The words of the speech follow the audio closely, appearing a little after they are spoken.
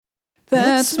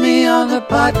That's me on the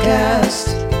podcast,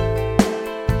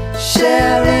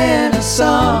 sharing a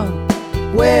song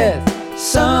with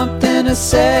something to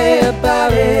say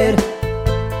about it.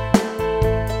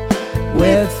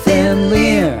 With Thin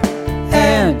Lear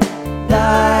and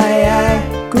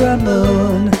Niagara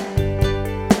Moon,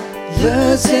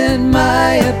 losing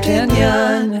my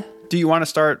opinion. Do you want to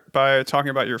start by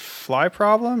talking about your fly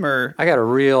problem, or? I got a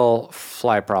real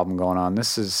fly problem going on.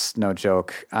 This is no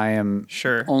joke. I am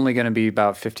only going to be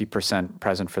about 50%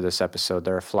 present for this episode.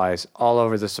 There are flies all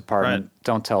over this apartment. Right.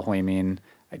 Don't tell who you mean.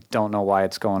 I don't know why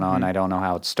it's going on. I don't know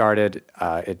how it started.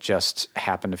 It just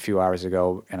happened a few hours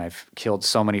ago, and I've killed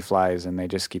so many flies, and they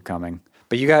just keep coming.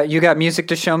 But you got music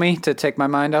to show me to take my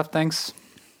mind off things?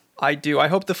 I do. I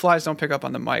hope the flies don't pick up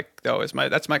on the mic, though.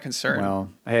 That's my concern.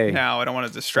 Well, hey. Now I don't want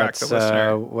to distract the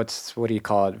listener. What do you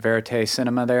call it? Verite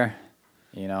cinema there?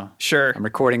 You know? Sure. I'm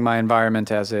recording my environment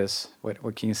as is.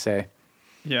 What can you say?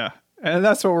 Yeah. And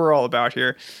that's what we're all about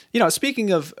here. You know,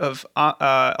 speaking of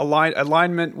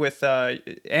alignment with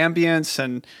ambience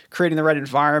and creating the right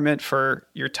environment for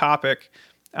your topic,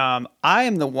 I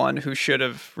am the one who should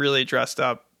have really dressed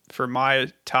up for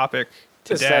my topic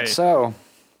today. Is that so?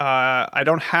 I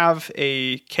don't have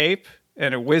a cape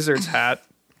and a wizard's hat,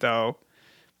 though.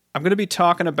 I'm going to be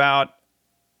talking about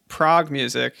prog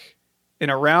music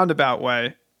in a roundabout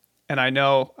way, and I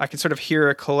know I can sort of hear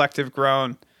a collective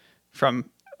groan from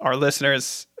our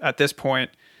listeners at this point.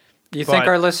 You think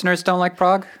our listeners don't like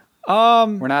prog?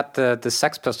 We're not the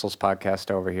Sex Pistols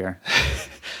podcast over here.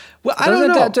 Well, I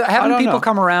don't know. Haven't people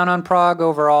come around on prog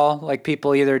overall? Like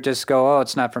people either just go, "Oh,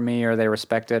 it's not for me," or they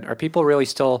respect it. Are people really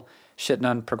still shitting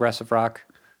on progressive rock?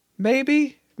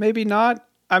 Maybe not.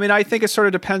 I mean, I think it sort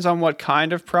of depends on what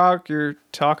kind of prog you're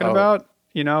talking about.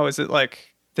 You know, is it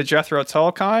like the Jethro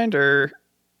Tull kind, or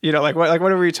you know, like what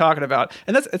are we talking about?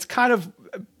 And it's kind of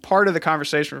part of the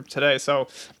conversation from today. So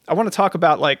I want to talk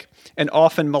about like an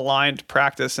often maligned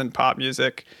practice in pop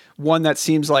music, one that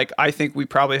seems like I think we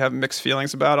probably have mixed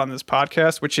feelings about on this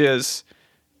podcast, which is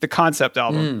the concept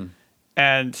album.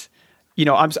 And you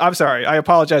know, I'm sorry. I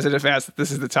apologize in advance that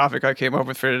this is the topic I came up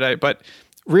with for today. But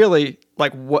really,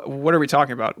 like, what are we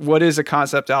talking about? What is a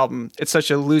concept album? It's such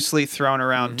a loosely thrown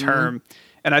around term,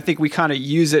 and I think we kind of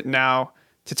use it now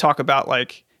to talk about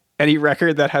like any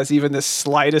record that has even the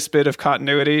slightest bit of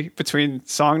continuity between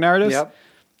song narratives. Yep.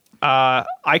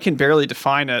 I can barely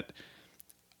define it.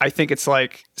 I think it's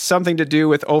like something to do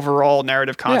with overall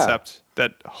narrative concept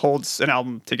that holds an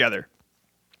album together,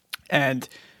 and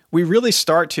we really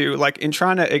start to, like, in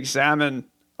trying to examine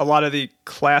a lot of the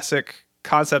classic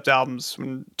concept albums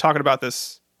when talking about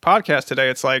this podcast today,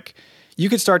 it's like you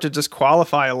could start to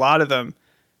disqualify a lot of them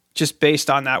just based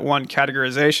on that one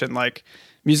categorization. Like,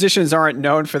 musicians aren't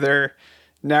known for their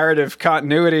narrative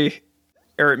continuity,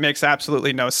 or it makes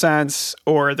absolutely no sense,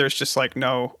 or there's just like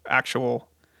no actual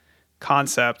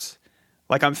concept.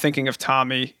 Like, I'm thinking of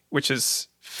Tommy, which is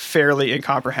fairly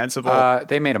incomprehensible.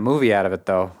 They made a movie out of it,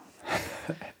 though.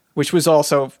 Which was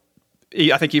also,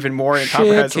 I think, even more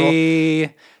incomprehensible.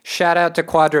 Shitty. Shout out to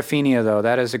Quadrophenia, though.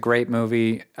 That is a great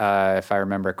movie, if I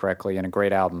remember correctly, and a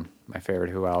great album. My favorite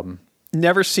Who album.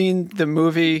 Never seen the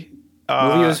movie.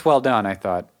 Movie was well done, I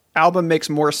thought. Album makes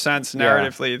more sense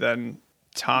narratively than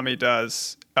Tommy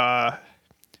does.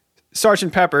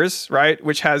 Sgt. Pepper's, right,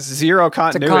 which has zero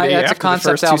continuity after the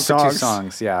first two songs. For two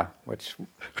songs, yeah. Which,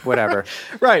 whatever.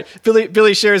 Right.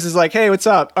 Billy Shears is like, "Hey, what's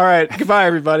up? All right, goodbye,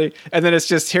 everybody." And then it's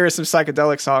just, here are some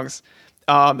psychedelic songs.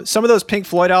 Some of those Pink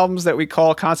Floyd albums that we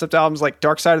call concept albums, like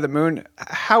Dark Side of the Moon,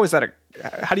 how is that?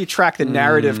 How do you track the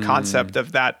narrative concept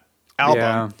of that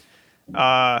album?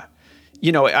 Yeah.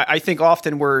 You know, I think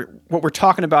often what we're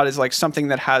talking about is like something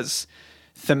that has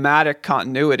thematic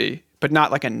continuity, but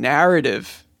not like a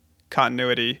narrative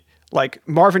continuity. Like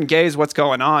Marvin Gaye's What's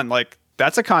Going On, like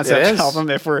that's a concept album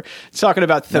if we're talking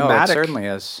about thematic it certainly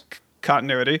is.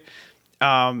 Continuity.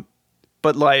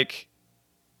 But like,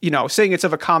 you know, saying it's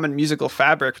of a common musical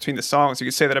fabric between the songs, you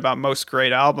could say that about most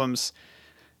great albums.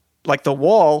 Like The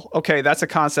Wall, okay, that's a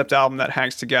concept album that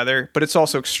hangs together, but it's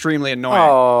also extremely annoying.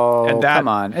 Oh, and that come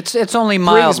on. It's only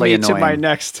mildly brings me annoying. To my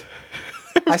next...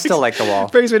 I still like The Wall.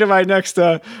 Brings me to my next...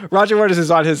 Roger Waters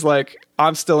is on his, like,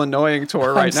 I'm Still Annoying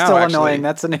tour right now, I'm Still actually. Annoying.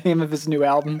 That's the name of his new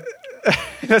album.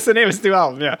 That's the name of his new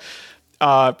album,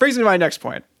 yeah. Brings me to my next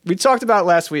point. We talked about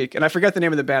last week, and I forget the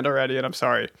name of the band already, and I'm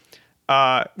sorry.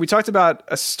 We talked about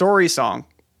a story song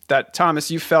that, Thomas,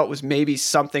 you felt was maybe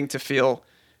something to feel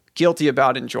guilty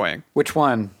about enjoying. Which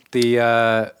one?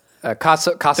 The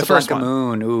Casablanca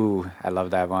Moon. Ooh, I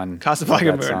love that one.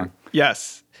 Casablanca Moon. Song.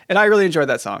 Yes. And I really enjoyed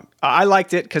that song. I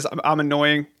liked it because I'm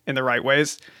annoying in the right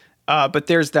ways. But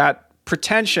there's that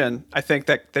pretension, I think,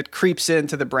 that creeps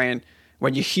into the brain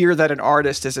when you hear that an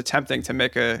artist is attempting to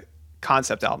make a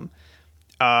concept album.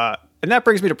 And that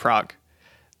brings me to prog.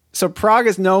 So prog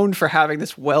is known for having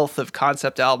this wealth of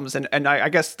concept albums, and I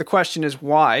guess the question is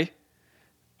why.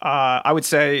 I would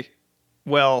say,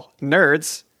 well,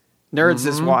 nerds. Nerds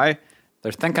is why.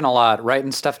 They're thinking a lot,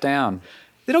 writing stuff down.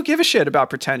 They don't give a shit about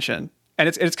pretension. And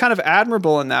it's kind of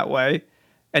admirable in that way.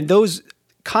 And those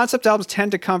concept albums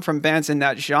tend to come from bands in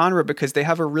that genre because they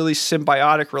have a really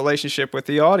symbiotic relationship with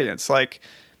the audience. Like,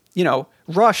 you know,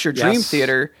 Rush or Dream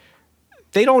Theater,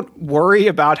 they don't worry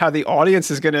about how the audience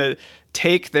is going to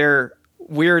take their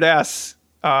weird-ass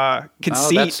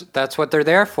conceit. Oh, that's what they're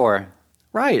there for.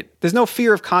 Right. There's no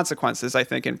fear of consequences, I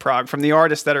think, in prog from the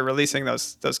artists that are releasing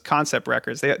those concept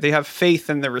records. They have faith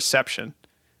in the reception.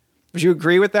 Would you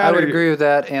agree with that? I would agree with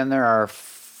that, and there are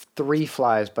 3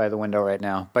 flies by the window right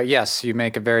now. But yes, you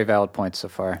make a very valid point so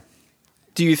far.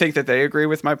 Do you think that they agree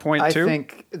with my point too? I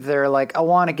think they're like, I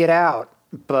want to get out,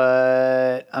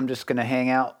 but I'm just going to hang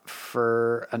out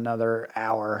for another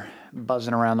hour,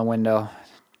 buzzing around the window,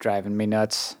 driving me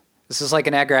nuts. This is like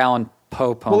an Edgar Allan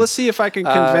Poe poem. Well, let's see if I can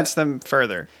convince them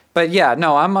further. But yeah,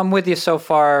 no, I'm with you so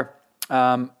far.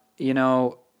 You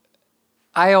know,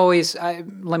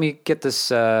 let me get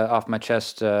this off my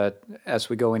chest as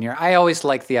we go in here. I always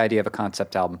like the idea of a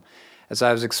concept album. As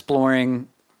I was exploring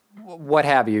what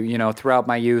have you, you know, throughout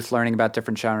my youth, learning about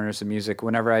different genres of music,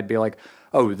 whenever I'd be like,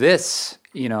 oh, this,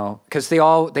 you know, because they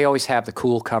always have the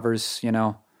cool covers, you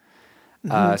know,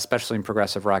 especially in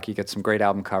progressive rock, you get some great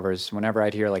album covers. Whenever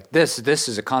I'd hear like this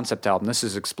is a concept album, this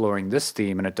is exploring this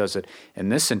theme, and it does it in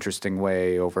this interesting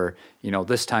way over, you know,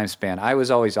 this time span. I was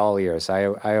always all ears. I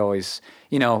always,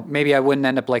 you know, maybe I wouldn't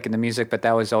end up liking the music, but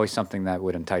that was always something that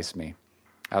would entice me.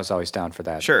 I was always down for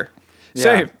that. Sure. Yeah.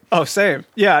 Same. Oh, same.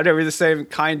 Yeah, I know we're the same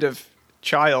kind of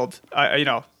child. You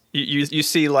know, you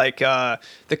see like the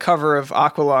cover of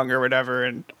Aqualung or whatever,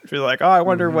 and you're like, oh, I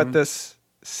wonder what this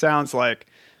sounds like.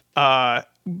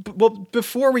 Well,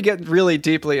 before we get really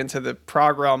deeply into the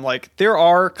prog realm, like there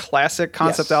are classic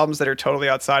concept albums that are totally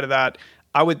outside of that.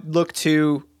 I would look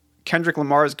to Kendrick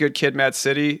Lamar's Good Kid, Mad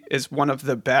City is one of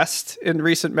the best in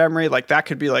recent memory. Like that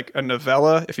could be like a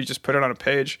novella if you just put it on a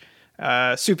page.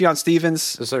 Sufjan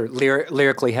Stevens. Those are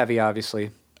lyrically heavy, obviously.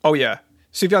 Oh, yeah.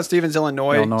 Sufjan Stevens,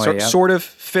 Illinois sort of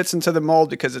fits into the mold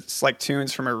because it's like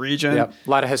tunes from a region. Yep. A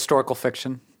lot of historical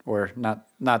fiction or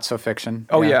not so fiction.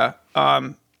 Oh, yeah.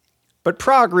 But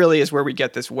prog really is where we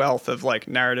get this wealth of like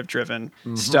narrative-driven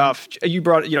stuff. You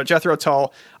brought, you know, Jethro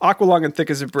Tull, Aqualung, and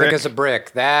Thick as a Brick. Thick as a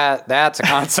Brick. That's a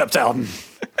concept album.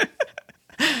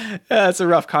 Yeah, it's a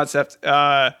rough concept.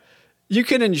 You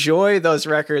can enjoy those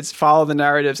records, follow the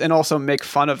narratives, and also make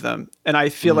fun of them. And I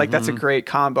feel like that's a great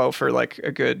combo for like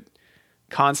a good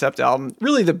concept album.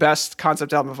 Really, the best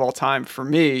concept album of all time for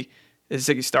me is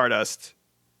Ziggy Stardust,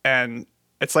 and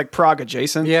it's like prog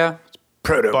adjacent. Yeah,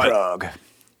 proto-prog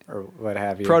or what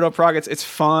have you. Proto-prog. It's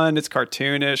fun. It's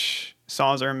cartoonish.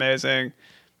 Songs are amazing.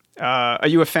 Are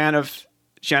you a fan of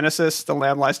Genesis, The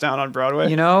Lamb Lies Down on Broadway?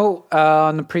 You know,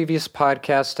 on the previous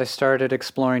podcast, I started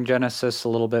exploring Genesis a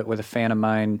little bit with a fan of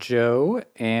mine, Joe,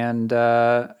 and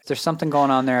there's something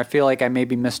going on there. I feel like I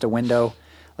maybe missed a window.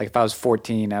 Like if I was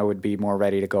 14, I would be more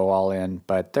ready to go all in,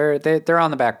 but they're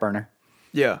on the back burner.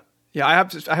 Yeah. Yeah, I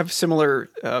have a similar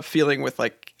feeling with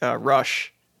like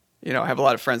Rush. You know, I have a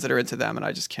lot of friends that are into them, and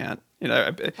I just can't. You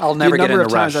know, I'll never get into Rush. The number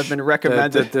of times I've been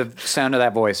recommended. The sound of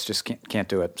that voice just can't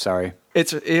do it. Sorry.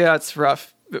 It's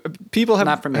rough. People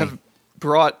have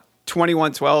brought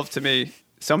 2112 to me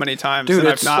so many times, dude, and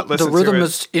I've not listened to it. The rhythm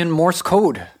is in Morse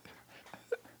code.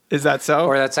 Is that so?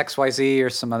 Or that's XYZ or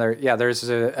some other. Yeah, there's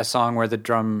a song where the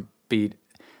drum beat,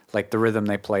 like the rhythm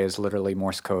they play, is literally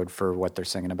Morse code for what they're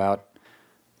singing about.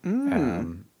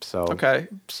 Okay.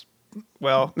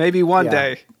 Well, maybe one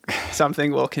day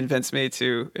something will convince me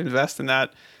to invest in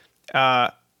that.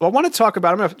 Well, I want to talk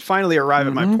about, I'm going to finally arrive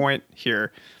at my point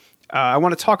here. I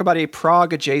want to talk about a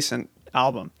prog adjacent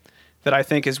album that I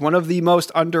think is one of the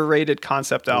most underrated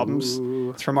concept albums.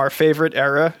 Ooh. It's from our favorite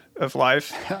era of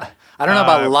life. I don't know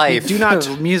about life. Do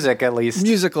not music, at least.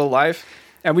 Musical life.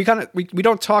 And we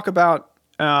don't talk about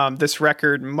this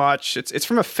record much. It's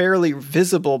from a fairly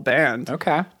visible band.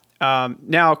 Okay.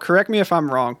 Now, correct me if I'm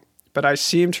wrong, but I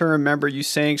seem to remember you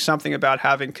saying something about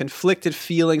having conflicted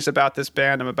feelings about this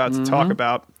band I'm about to talk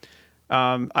about.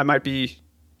 I might be,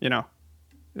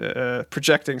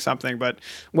 projecting something, but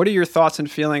what are your thoughts and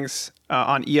feelings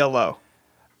on ELO?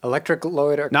 Electric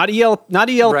Lloyd, not ELP,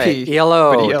 right?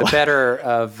 ELO, the better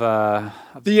of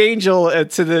the angel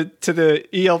to the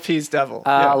ELP's devil.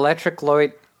 Electric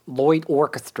Lloyd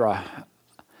Orchestra.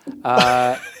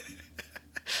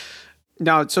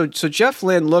 Now, so Jeff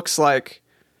Lynne looks like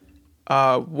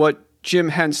what Jim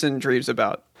Henson dreams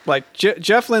about. Like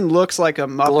Jeff Lynne looks like a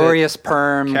Muppet glorious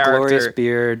perm, character. Glorious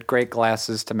beard, great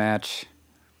glasses to match.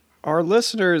 Our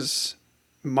listeners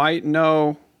might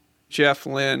know Jeff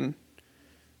Lynne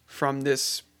from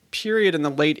this period in the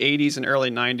late 80s and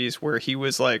early 90s where he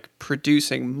was like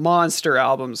producing monster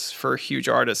albums for huge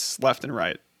artists left and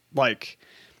right. Like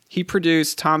he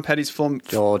produced Tom Petty's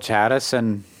George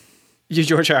Harrison,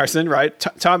 right?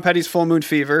 Tom Petty's Full Moon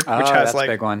Fever, which has like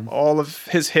big one. All of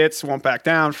his hits, Won't Back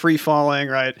Down, Free Falling,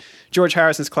 right? George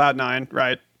Harrison's Cloud 9,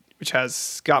 right? Which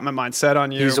has Got My Mind Set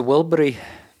on You. He's a Wilbury.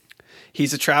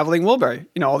 He's a traveling Wilbury.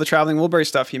 You know, all the traveling Wilbury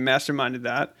stuff, he masterminded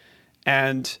that.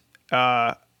 And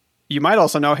you might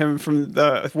also know him from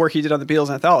the work he did on the Beatles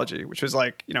anthology, which was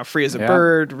like, you know, Free as a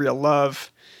Bird, Real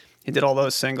Love. He did all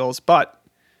those singles, but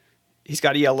he's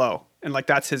got ELO, and like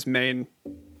that's his main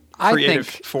creative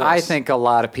force. I think a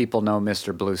lot of people know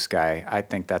Mr. Blue Sky. I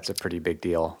think that's a pretty big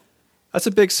deal. That's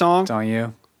a big song. Don't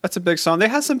you? That's a big song. They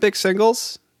had some big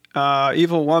singles.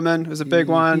 Evil Woman was a big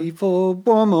one. Evil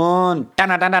Woman.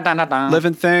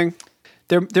 Living Thing.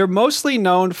 They're mostly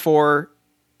known for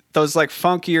those like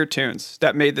funkier tunes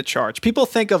that made the charts. People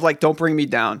think of like Don't Bring Me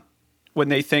Down when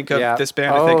they think of this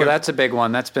band. Oh, that's a big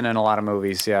one. That's been in a lot of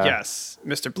movies, yeah. Yes.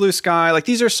 Mr. Blue Sky. Like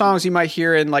these are songs you might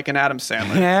hear in like an Adam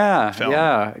Sandler film.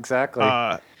 Yeah, exactly.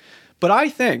 But I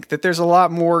think that there's a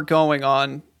lot more going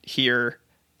on here.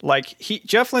 Like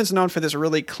Jeff Lynne's known for this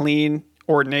really clean,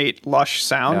 ornate, lush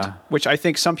sound, which I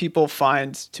think some people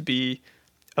find to be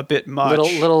a bit much.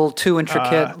 Little too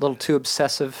intricate, a little too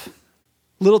obsessive.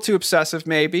 Little too obsessive,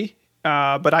 maybe.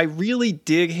 But I really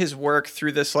dig his work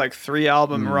through this like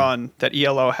 3-album run that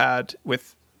ELO had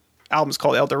with albums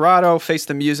called El Dorado, Face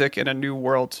the Music, and A New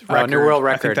World Record. New World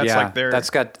Record, I think that's like their...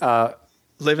 That's got...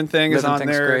 Living Thing is on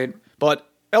there. Great. But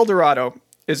El Dorado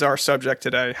is our subject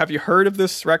today. Have you heard of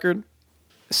this record?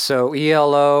 So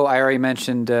ELO, I already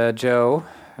mentioned Joe,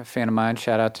 a fan of mine.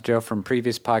 Shout out to Joe from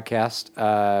previous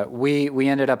podcast. We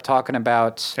ended up talking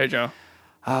about... Hey, Joe.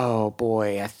 Oh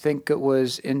boy, I think it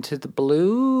was Into the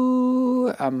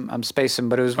Blue. I'm spacing,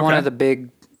 but it was one of the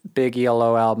big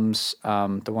ELO albums,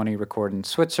 the one he recorded in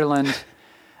Switzerland.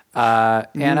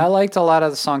 And I liked a lot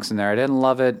of the songs in there. I didn't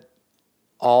love it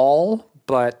all,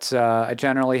 but I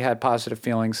generally had positive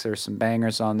feelings. There's some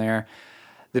bangers on there.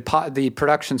 The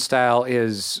production style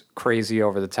is crazy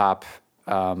over the top,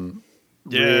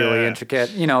 really intricate.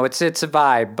 You know, it's a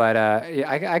vibe, but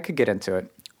I could get into it.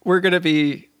 We're gonna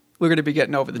be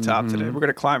getting over the top today. We're going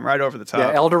to climb right over the top.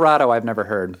 Yeah, El Dorado I've never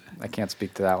heard. I can't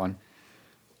speak to that one.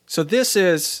 So this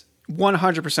is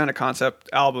 100% a concept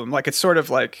album. Like it's sort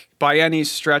of like by any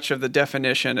stretch of the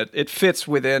definition, it fits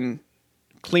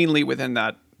cleanly within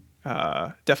that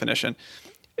definition.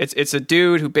 It's a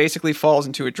dude who basically falls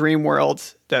into a dream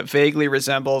world that vaguely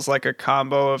resembles like a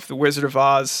combo of The Wizard of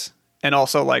Oz and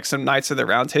also like some Knights of the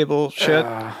Round Table shit.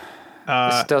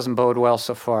 This doesn't bode well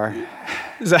so far.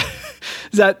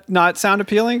 Does that not sound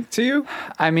appealing to you?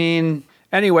 I mean,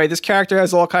 anyway, this character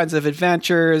has all kinds of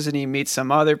adventures, and he meets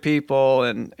some other people,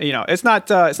 and you know, it's not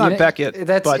Beckett.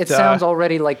 It sounds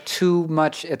already like too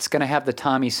much. It's going to have the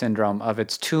Tommy syndrome of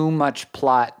it's too much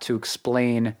plot to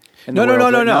explain. No.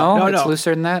 It's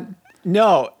looser than that.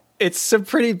 No. It's some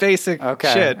pretty basic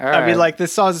shit. Right. I mean, like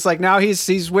this song is like now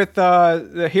he's with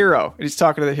the hero and he's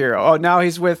talking to the hero. Oh, now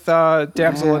he's with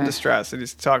damsel in distress and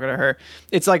he's talking to her.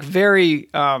 It's like very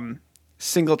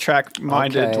single track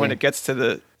minded when it gets to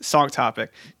the song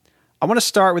topic. I want to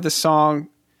start with a song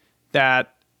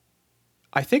that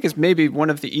I think is maybe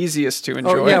one of the easiest to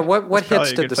enjoy. Oh yeah, what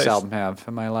hits did this album have?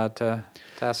 Am I allowed to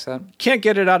ask that? Can't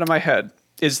Get It Out of My Head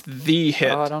is the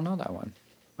hit. Oh, I don't know that one.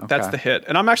 Okay. That's the hit.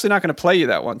 And I'm actually not going to play you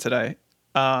that one today.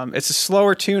 It's a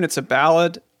slower tune. It's a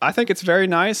ballad. I think it's very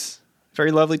nice.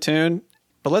 Very lovely tune.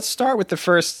 But let's start with the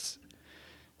first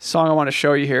song I want to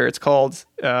show you here. It's called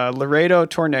Laredo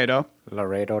Tornado.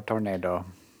 Laredo Tornado.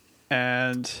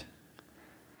 And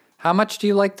how much do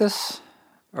you like this?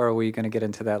 Or are we going to get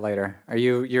into that later?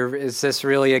 Is this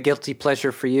really a guilty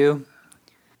pleasure for you?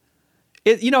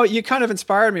 You kind of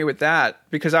inspired me with that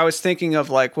because I was thinking of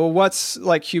like, well, what's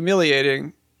like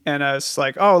humiliating? And I was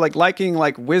like, oh, like liking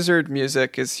like wizard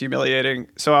music is humiliating.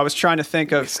 So I was trying to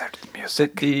think of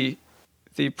the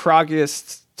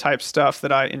proggiest type stuff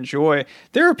that I enjoy.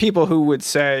 There are people who would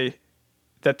say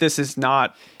that this is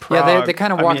not prog. Yeah, they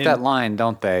kind of walk that line,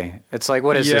 don't they? It's like,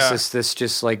 what is this? Is this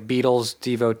just like Beatles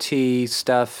devotee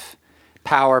stuff?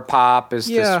 Power pop? Is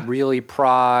this really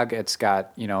prog? It's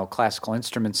got, classical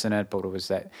instruments in it, but what was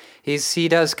that? He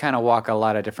does kind of walk a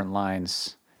lot of different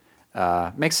lines.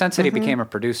 Makes sense that he became a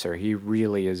producer. He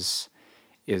really is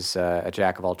is a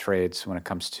jack of all trades when it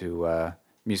comes to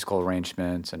musical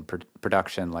arrangements and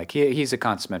production. Like he's a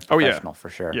consummate professional for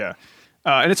sure. Yeah,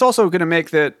 and it's also going to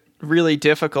make that really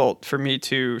difficult for me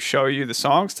to show you the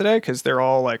songs today because they're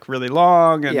all like really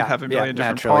long and have a million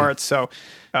different naturally. parts. So,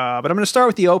 but I'm going to start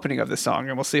with the opening of the song,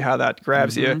 and we'll see how that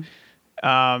grabs you.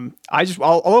 I'll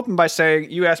open by saying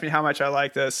you asked me how much I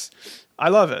like this. I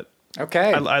love it.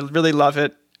 Okay, I really love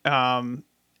it.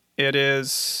 It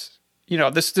is.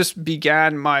 This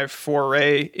began my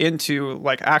foray into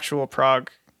like actual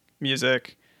prog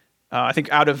music. I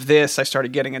think out of this, I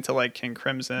started getting into like King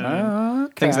Crimson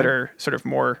and things that are sort of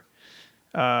more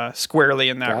squarely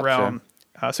in that realm.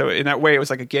 So in that way, it was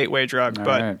like a gateway drug.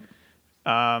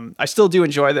 I still do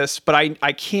enjoy this, but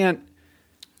I can't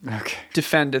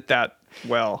defend it that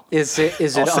well. Is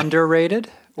it underrated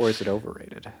or is it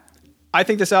overrated? I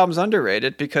think this album's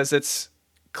underrated because it's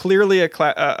clearly a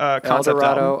concept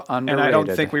album, underrated. And I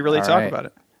don't think we really talk about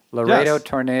it. Laredo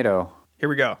Tornado. Here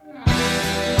we go.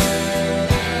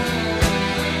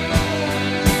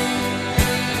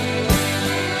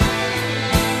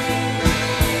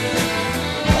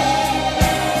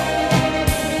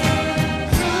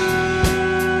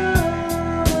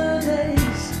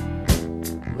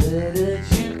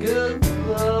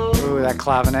 Ooh, that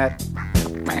clavinet.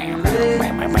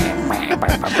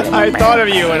 I thought of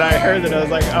you when I heard that. I was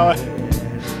like, oh,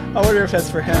 I wonder if that's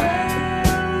for him.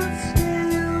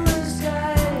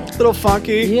 A little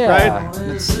funky, right?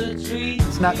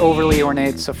 It's not overly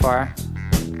ornate so far.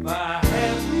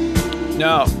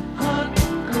 No.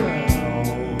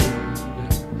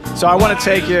 So I want to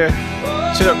take you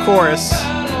to the chorus.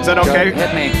 Is that okay?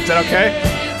 Hit me. Is that okay?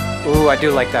 Ooh, I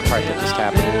do like that part that just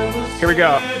happened. Here we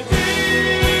go.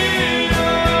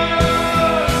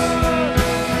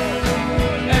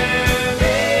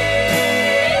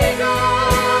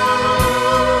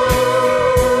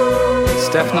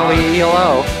 Definitely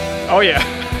ELO. Oh yeah.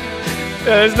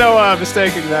 There's no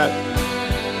mistaking that.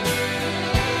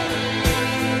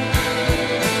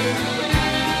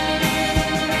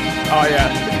 Oh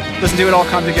yeah. Listen to it all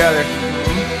come together.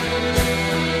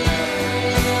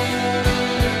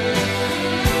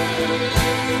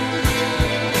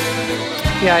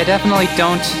 Yeah, I definitely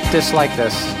don't dislike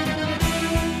this.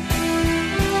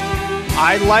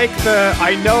 I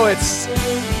know it's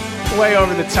way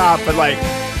over the top, but like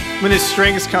when the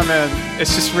strings come in,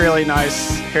 it's just really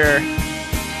nice here.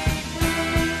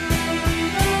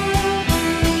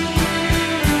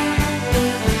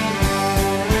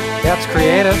 That's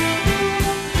creative.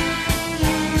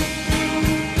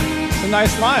 It's a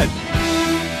nice line.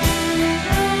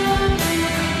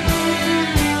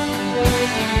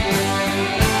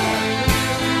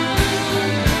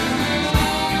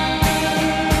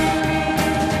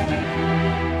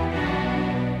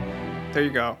 There you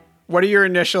go. What are your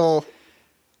initial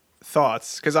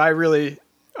thoughts? Because I had a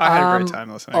great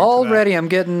time listening. Already, I'm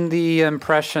getting the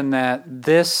impression that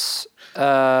this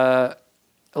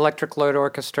Electric Light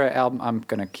Orchestra album. I'm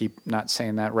gonna keep not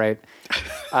saying that right.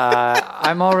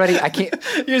 I can't.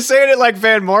 You're saying it like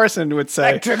Van Morrison would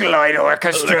say. Electric Light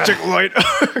Orchestra. Electric Light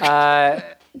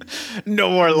Orchestra. No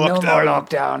more lockdown. No more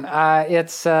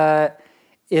lockdown.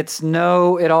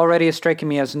 It already is striking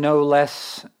me as no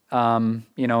less. An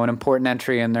important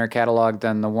entry in their catalog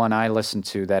than the one I listened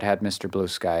to that had Mr. Blue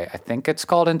Sky. I think it's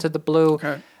called Into the Blue.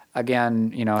 Okay.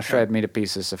 Again, shred me to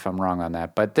pieces if I'm wrong on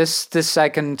that. But this I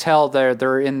can tell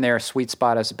they're in their sweet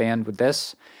spot as a band with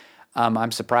this.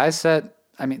 I'm surprised that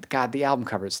the album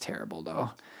cover is terrible though.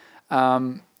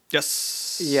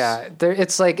 Yes. Yeah,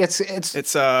 it's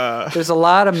there's a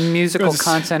lot of musical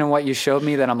content in what you showed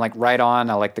me that I'm like right on.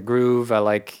 I like the groove. I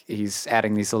like he's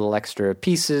adding these little extra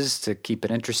pieces to keep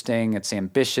it interesting. It's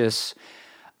ambitious,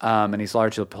 and he's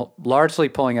largely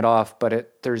pulling it off.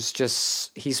 But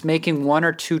he's making one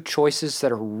or two choices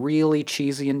that are really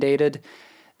cheesy and dated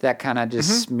that kind of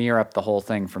just smear up the whole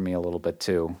thing for me a little bit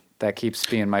too. That keeps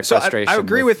being my frustration. I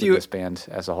agree with you. This band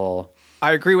as a whole.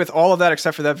 I agree with all of that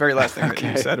except for that very last thing that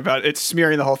you said about it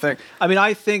smearing the whole thing. I mean,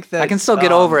 I think that... I can still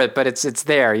get over it, but it's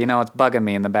there. It's bugging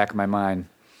me in the back of my mind.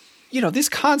 These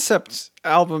concept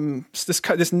albums,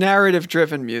 this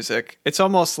narrative-driven music, it's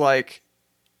almost like,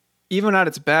 even at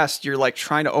its best, you're like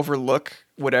trying to overlook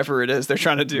whatever it is they're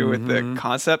trying to do with the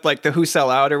concept. Like the Who Sell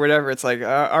Out or whatever. It's like,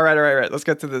 all right, let's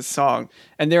get to this song.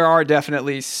 And there are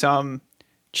definitely some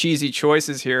cheesy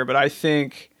choices here, but I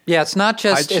think... Yeah, it's not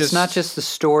just the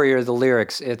story or the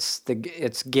lyrics. It's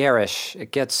garish.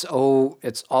 It's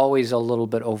always a little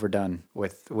bit overdone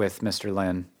with Mr.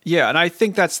 Lin. Yeah, and I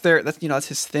think that's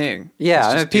his thing.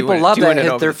 Yeah, people love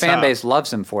that. Their fan base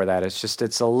loves him for that.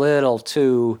 It's a little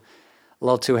too a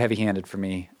little too heavy-handed for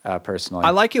me, personally. I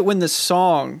like it when the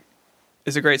song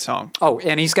is a great song. Oh,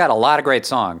 and he's got a lot of great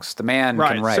songs. The man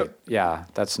can write. So, yeah,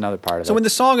 that's another part of it. So when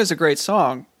the song is a great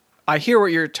song, I hear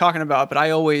what you're talking about, but I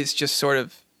always just sort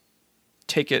of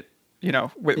take it,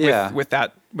 with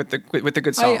the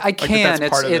good song. I can.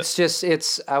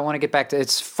 I want to get back to.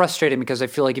 It's frustrating because I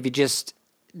feel like if you just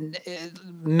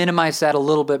minimize that a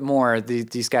little bit more,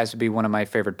 these guys would be one of my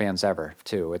favorite bands ever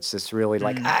too. It's just really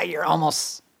like you're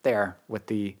almost there with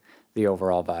the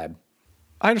overall vibe.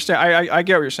 I understand. I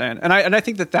get what you're saying, and I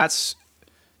think that's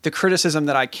the criticism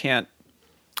that I can't.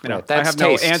 I have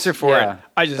no answer for it.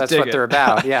 I just that's dig what it. they're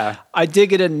about. Yeah, I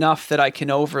dig it enough that I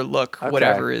can overlook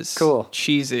whatever is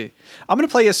cheesy. I'm going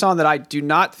to play you a song that I do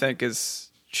not think is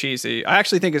cheesy. I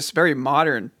actually think it's very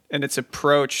modern in its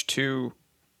approach to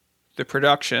the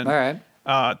production. All right.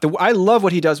 I love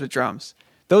what he does with drums.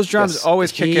 Those drums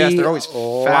always kick ass. They're always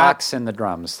locks in the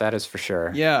drums. That is for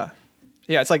sure. Yeah.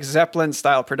 Yeah, it's like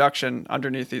Zeppelin-style production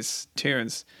underneath these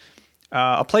tunes.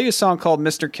 I'll play you a song called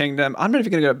Mr. Kingdom. I'm not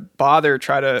even going to bother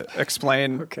try to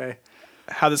explain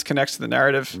how this connects to the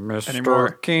narrative anymore.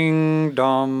 Mr.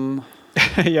 Kingdom.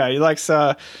 Yeah, he likes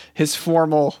his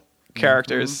formal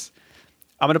characters.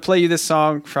 I'm going to play you this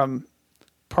song from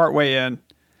partway in.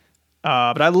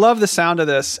 But I love the sound of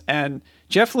this. And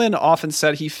Jeff Lynne often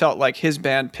said he felt like his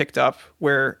band picked up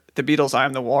where the Beatles' I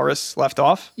Am the Walrus left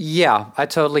off. Yeah, I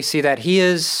totally see that.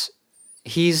 He's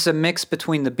a mix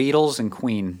between the Beatles and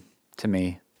Queen to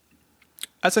me.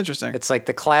 That's interesting. It's like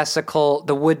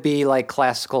the would-be like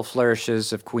classical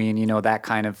flourishes of Queen, that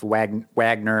kind of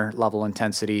Wagner level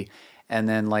intensity. And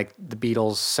then like the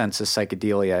Beatles' sense of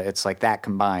psychedelia. It's like that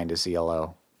combined is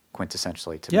ELO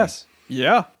quintessentially to me. Yes.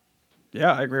 Yeah.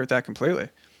 Yeah, I agree with that completely.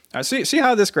 See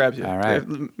how this grabs you. All right.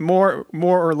 More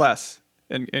or less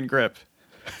in grip.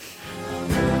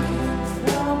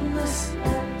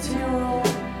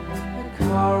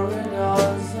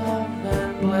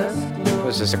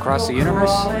 Was this Across the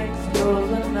Universe?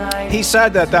 He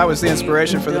said that was the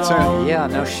inspiration for the tune. Yeah,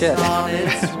 no shit.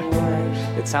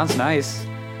 It sounds nice.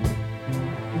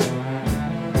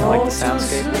 I like the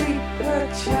soundscape.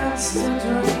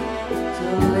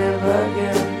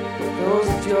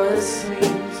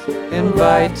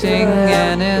 Inviting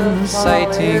and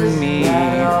inciting me.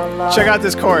 Check out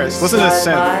this chorus. Listen to this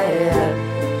synth.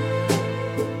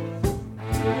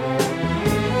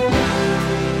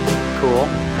 Cool.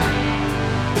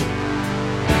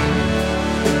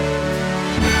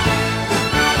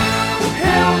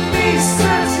 Help me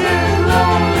search a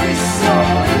lonely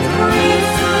soul and grief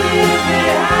to leave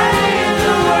behind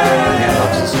the world. Yeah,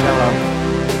 loves his cello.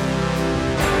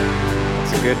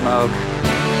 It's a good moog.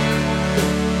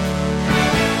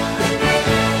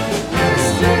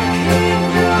 Mr.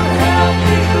 Kingdom, help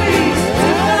me please to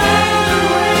find the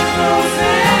rainbow's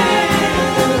end.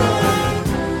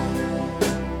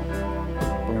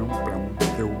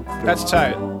 That's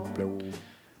tight.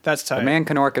 That's tight. The man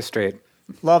can orchestrate.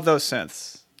 Love those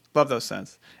synths.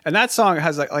 And that song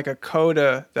has like a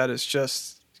coda that is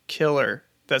just killer.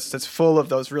 That's full of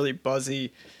those really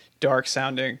buzzy, dark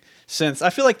sounding synths.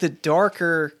 I feel like the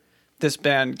darker this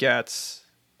band gets,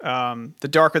 the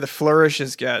darker the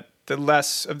flourishes get, the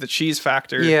less of the cheese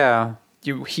factor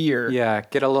you hear. Yeah,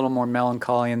 get a little more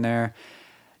melancholy in there.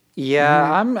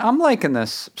 Yeah, I'm liking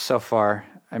this so far.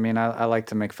 I mean, I like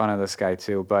to make fun of this guy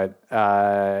too, but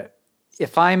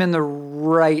if I'm in the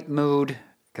right mood,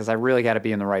 because I really got to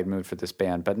be in the right mood for this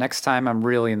band, but next time I'm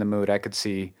really in the mood, I could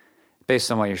see,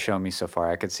 based on what you're showing me so far,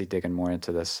 I could see digging more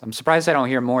into this. I'm surprised I don't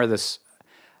hear more of this,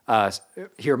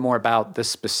 hear more about this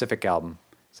specific album,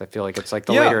 because I feel like it's like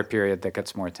the later period that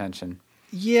gets more attention.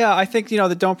 Yeah, I think,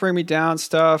 the Don't Bring Me Down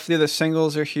stuff, the other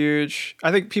singles are huge.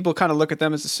 I think people kind of look at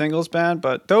them as a singles band,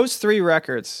 but those three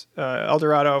records, El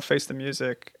Dorado, Face the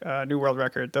Music, New World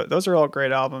Record, those are all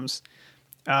great albums.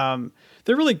 They're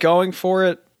really going for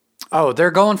it. Oh,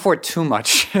 they're going for it too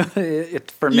much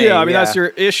for me. Yeah, I mean, that's your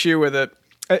issue with it.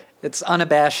 It's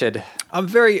unabashed.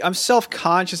 I'm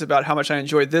self-conscious about how much I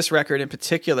enjoyed this record in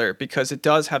particular because it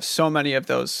does have so many of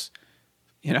those,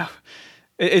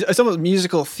 it's almost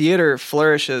musical theater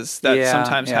flourishes that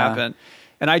sometimes happen.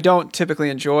 And I don't typically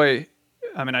enjoy,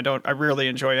 I rarely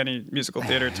enjoy any musical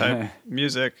theater type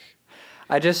music.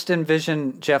 I just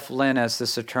envision Jeff Lynne as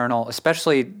this eternal,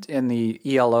 especially in the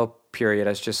ELO period,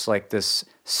 as just like this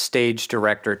stage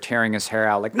director tearing his hair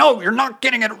out like, no, you're not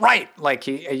getting it right. Like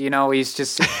he's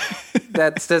just,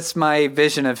 that's my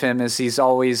vision of him, is he's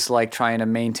always like trying to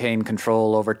maintain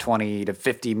control over 20 to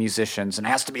 50 musicians and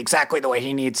has to be exactly the way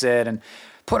he needs it. And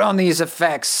put on these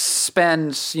effects,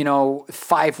 spends,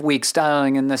 5 weeks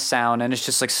dialing in this sound. And it's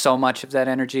just like so much of that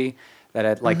energy that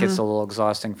it gets a little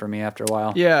exhausting for me after a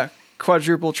while. Yeah.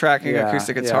 Quadruple tracking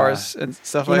acoustic guitars and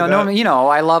stuff like that. Normally,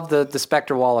 I love the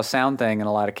Spectre wall of sound thing in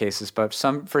a lot of cases, but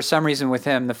for some reason with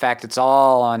him, the fact it's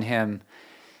all on him,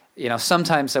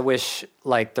 sometimes I wish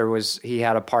he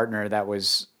had a partner that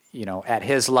was, at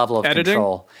his level of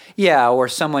control. Yeah, or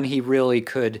someone he really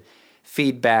could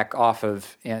feedback off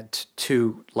of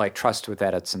to trust with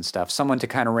edits and stuff. Someone to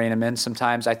kind of rein him in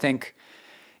sometimes. I think,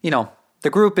 the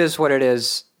group is what it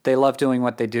is. They love doing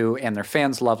what they do, and their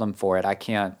fans love them for it. I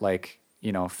can't,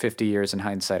 50 years in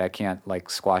hindsight, I can't,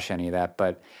 squash any of that.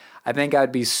 But I think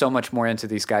I'd be so much more into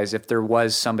these guys if there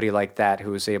was somebody like that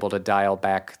who was able to dial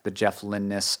back the Jeff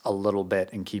Lynne-ness a little bit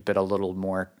and keep it a little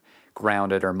more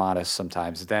grounded or modest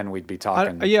sometimes. Then we'd be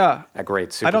talking a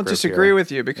great super I don't group disagree here.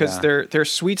 with you because their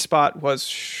sweet spot was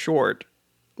short.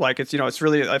 It's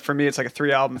really, for me, it's like a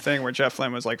 3-album thing where Jeff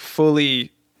Lynne was,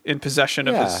 fully in possession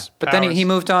of his but powers. then he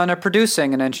moved on to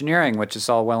producing and engineering, which is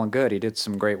all well and good. He did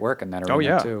some great work in that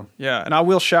arena too. Yeah, and I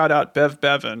will shout out Bev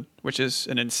Bevan, which is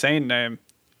an insane name.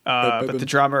 But the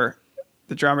drummer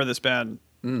of this band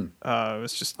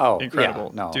was just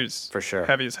incredible. Yeah, no, dude's for sure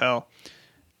heavy as hell.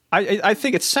 I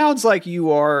think it sounds like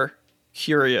you are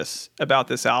curious about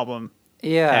this album.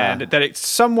 Yeah. And that it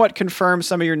somewhat confirms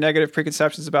some of your negative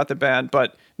preconceptions about the band,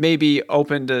 but maybe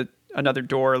opened another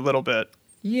door a little bit.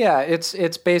 Yeah,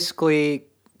 it's basically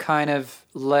kind of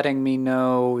letting me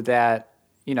know that,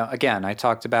 again, I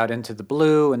talked about Into the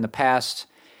Blue in the past,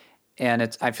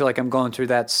 and I feel like I'm going through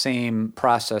that same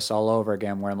process all over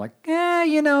again where I'm like,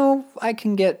 I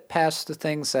can get past the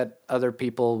things that other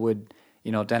people would,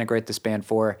 denigrate this band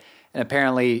for. And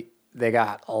apparently they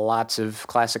got lots of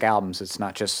classic albums. It's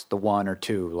not just the one or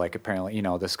two. Apparently,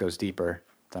 this goes deeper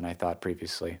than I thought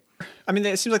previously. I mean,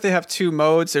 it seems like they have two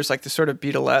modes. There's this sort of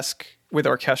Beatlesque with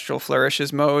orchestral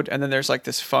flourishes mode, and then there's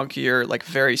this funkier,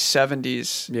 very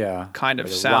 70s kind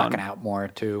of sound. Rocking out more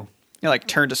too.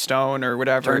 Turn to Stone or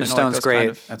whatever. Turn to Stone's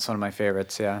great. That's one of my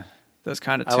favorites, yeah. Those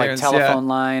kind of tunes. I like Telephone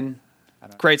Line.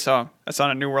 Great song. That's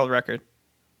on a New World record.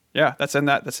 Yeah, that's in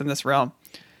this realm.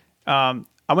 I'm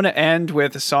going to end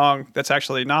with a song that's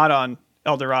actually not on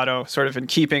El Dorado, sort of in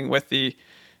keeping with the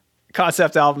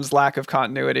concept album's lack of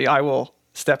continuity. I will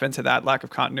step into that lack of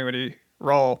continuity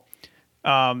role.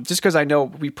 Just because I know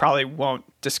we probably won't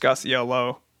discuss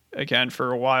ELO again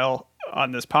for a while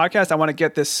on this podcast. I want to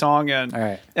get this song in. All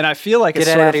right. And I feel like get it's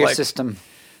it sort out of of your system.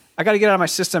 I got to get it out of my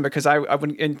system because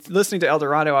in listening to El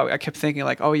Dorado, I kept thinking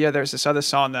oh yeah, there's this other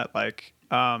song that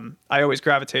I always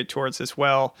gravitate towards as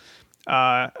well.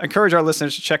 I encourage our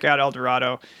listeners to check out El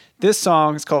Dorado. This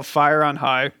song is called Fire on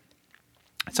High.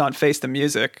 It's on Face the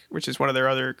Music, which is one of their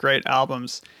other great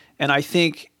albums. And I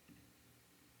think,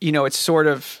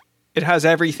 it has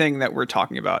everything that we're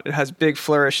talking about. It has big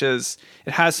flourishes.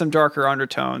 It has some darker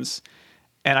undertones.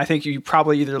 And I think you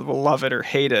probably either will love it or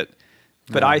hate it.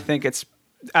 But I think it's,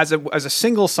 as a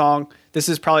single song, this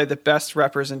is probably the best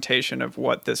representation of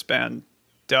what this band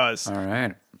does. All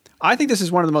right. I think this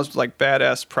is one of the most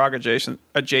badass prog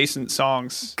adjacent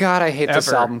songs. God, I hate ever.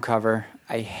 this album cover.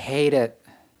 I hate it.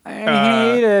 I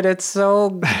hate it. It's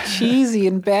so cheesy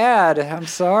and bad. I'm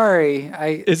sorry.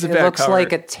 It looks cover.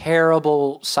 like a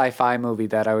terrible sci-fi movie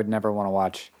that I would never want to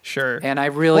watch. Sure. And I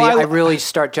really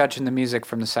start judging the music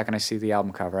from the second I see the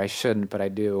album cover. I shouldn't, but I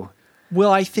do.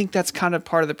 Well, I think that's kind of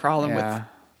part of the problem with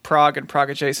prog and prog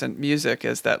adjacent music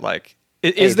is that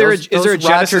is there a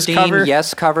Genesis Roger cover? Dean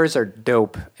Yes covers are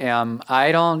dope. I'm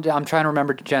trying to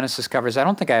remember Genesis covers. I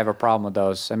don't think I have a problem with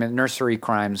those. I mean, Nursery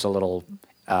Crime's a little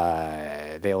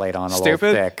they laid on a little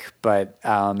thick, but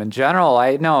in general,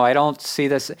 I don't see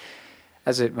this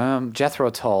as it. Jethro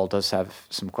Tull does have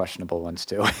some questionable ones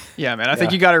too. Yeah, man, I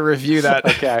think you got to review that.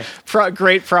 Okay,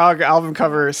 great prog album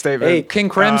cover statement. Hey, King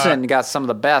Crimson got some of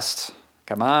the best.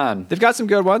 Come on, they've got some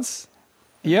good ones.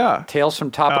 Yeah, Tales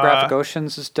from Topographic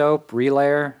Oceans is dope.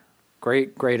 Relayer,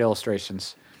 great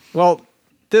illustrations. Well,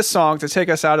 this song to take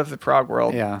us out of the prog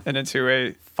world and into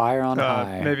a Fire on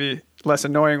High, maybe less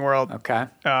annoying world. Okay.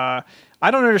 I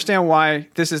don't understand why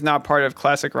this is not part of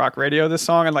classic rock radio, this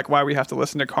song, and why we have to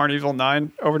listen to Carnival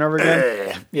 9 over and over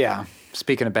again. Yeah.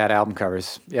 Speaking of bad album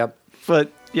covers. Yep.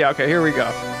 But, yeah, okay, here we go.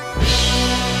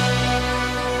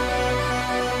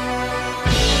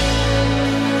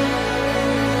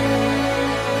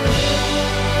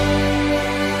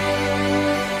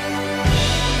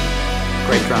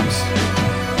 Great drums.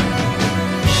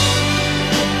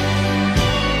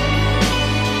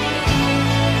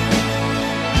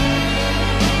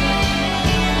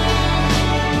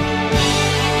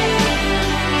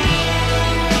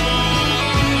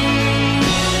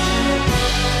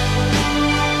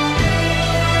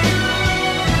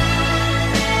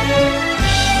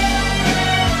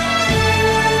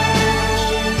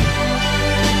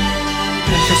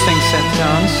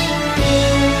 tones.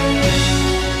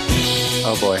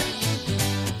 Oh boy.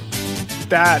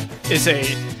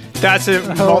 That's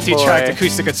a multi-tracked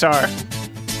acoustic guitar.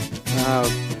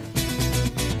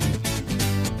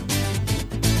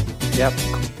 Yep,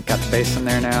 got the bass in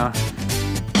there now.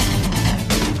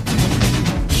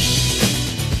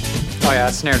 Oh yeah,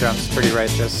 snare drum's pretty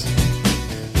righteous.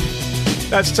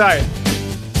 That's tight.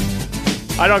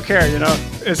 I don't care,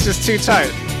 it's just too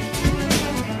tight.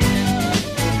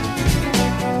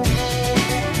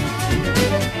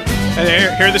 And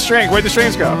hear the string. Where'd the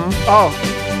strings go? Mm-hmm. Oh,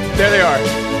 there they are.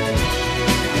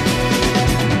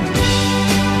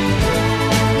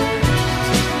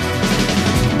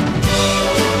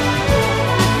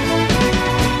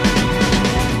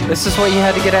 This is what you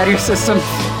had to get out of your system?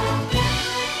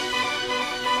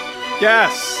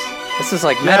 Yes. This is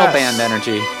like metal band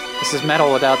energy. This is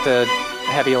metal without the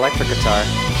heavy electric guitar.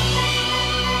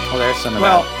 Oh, there's some of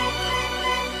that. Well,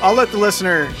 I'll let the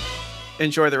listener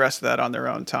enjoy the rest of that on their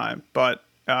own time, but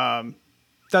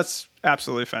that's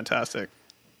absolutely fantastic.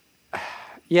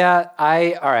 Yeah,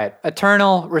 all right.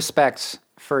 Eternal respects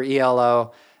for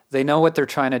ELO. They know what they're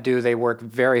trying to do. They work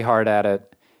very hard at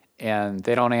it, and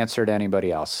they don't answer to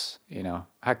anybody else.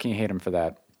 How can you hate them for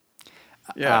that?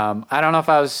 Yeah. I don't know if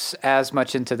I was as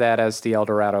much into that as the El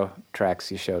Dorado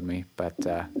tracks you showed me, but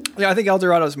yeah, I think El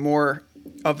Dorado's more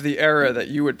of the era that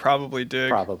you would probably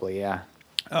dig. Probably, yeah.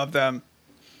 Of them.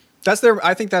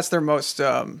 I think that's their most,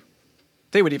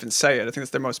 they would even say it, I think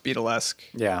it's their most Beatlesque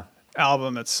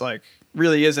album. It's like,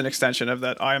 really is an extension of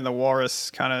that I Am the Walrus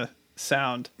kind of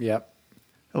sound. Yep.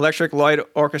 Electric Light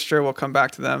Orchestra, will come back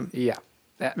to them. Yeah.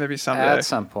 Maybe someday. At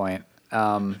some point.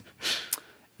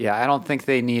 Yeah, I don't think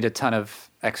they need a ton of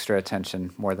extra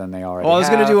attention more than they already have. Well, I was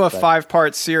going to do a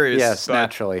 5-part series. Yes, but,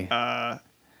 naturally. I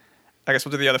guess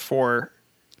we'll do the other 4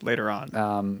 later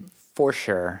on. For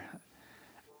sure.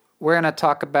 We're going to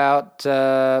talk about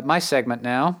my segment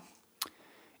now.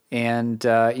 And,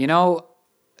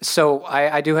 so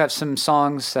I do have some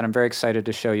songs that I'm very excited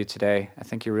to show you today. I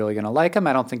think you're really going to like them.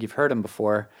 I don't think you've heard them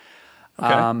before.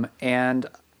 Okay. And,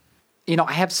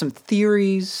 I have some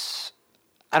theories.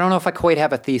 I don't know if I quite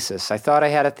have a thesis. I thought I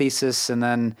had a thesis, and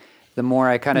then the more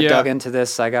I kind of dug into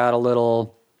this, I got a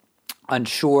little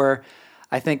unsure.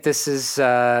 I think this is,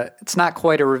 it's not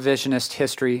quite a revisionist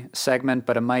history segment,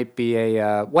 but it might be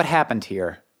a what happened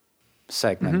here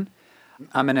segment.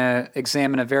 Mm-hmm. I'm going to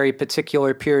examine a very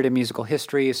particular period of musical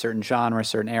history, a certain genre, a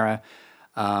certain era,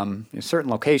 a certain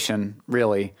location,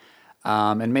 really.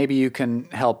 And maybe you can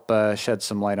help shed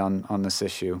some light on this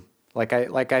issue. Like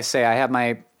I say, I have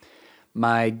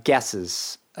my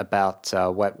guesses about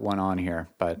what went on here,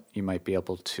 but you might be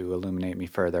able to illuminate me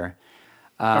further.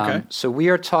 Okay. So we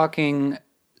are talking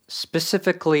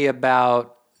specifically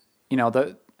about,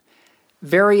 the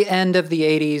very end of the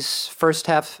 80s, first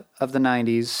half of the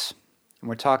 90s. And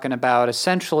we're talking about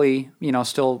essentially,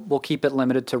 still we'll keep it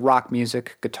limited to rock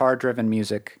music, guitar-driven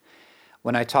music.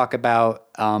 When I talk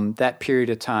about that period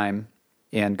of time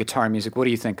and guitar music, what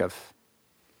do you think of?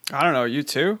 I don't know,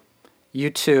 U2?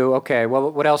 U2, okay.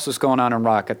 Well, what else was going on in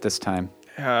rock at this time?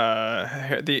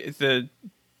 The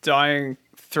dying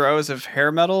throes of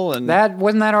hair metal, and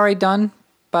wasn't that already done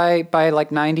by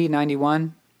like 90,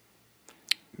 91?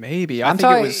 Maybe. I think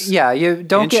it was. Yeah, you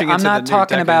don't get. I'm not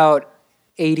talking decade. about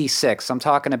 86. I'm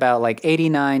talking about like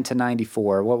 89 to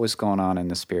 94. What was going on in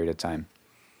this period of time?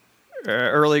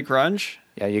 Early grunge.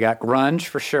 Yeah, you got grunge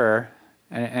for sure.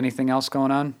 Anything else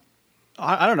going on?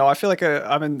 I don't know. I feel like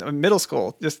I'm in middle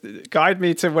school. Just guide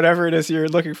me to whatever it is you're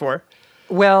looking for.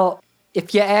 Well,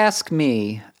 if you ask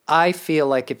me, I feel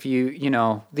like if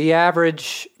the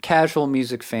average casual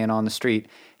music fan on the street,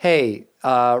 hey,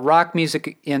 rock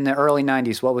music in the early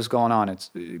 90s, what was going on? It's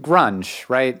grunge,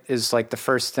 right? Is like the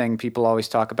first thing people always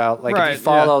talk about. Like if you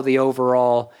follow the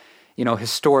overall,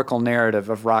 historical narrative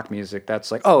of rock music,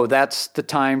 that's like, oh, that's the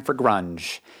time for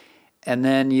grunge. And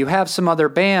then you have some other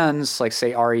bands, like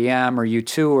say REM or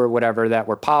U2 or whatever, that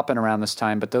were popping around this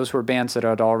time, but those were bands that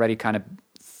had already kind of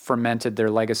fermented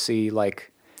their legacy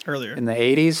like earlier in the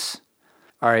 80s.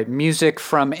 All right, music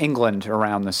from England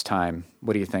around this time.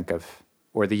 What do you think of?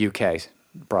 Or the UK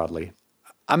broadly?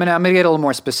 I'm gonna get a little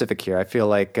more specific here. I feel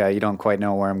like you don't quite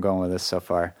know where I'm going with this so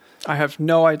far. I have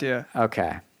no idea.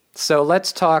 Okay. So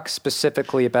let's talk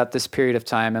specifically about this period of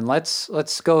time, and let's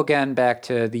go again back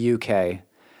to the UK.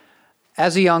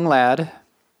 As a young lad,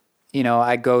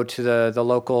 I go to the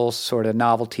local sort of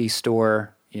novelty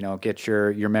store, get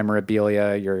your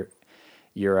memorabilia,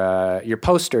 your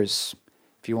posters.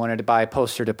 If you wanted to buy a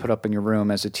poster to put up in your room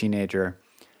as a teenager,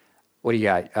 what do you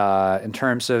got? In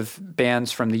terms of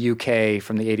bands from the UK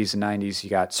from the 80s and 90s, you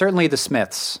got certainly the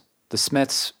Smiths. The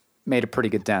Smiths made a pretty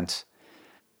good dent.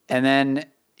 And then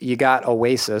you got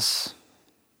Oasis,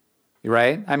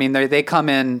 right? I mean, they come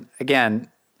in, again,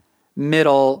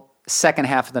 second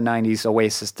half of the 90s,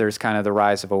 Oasis, there's kind of the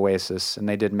rise of Oasis, and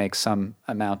they did make some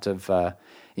amount of,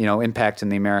 impact in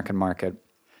the American market.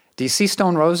 Do you see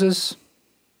Stone Roses?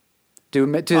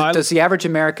 Does the average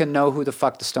American know who the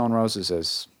fuck the Stone Roses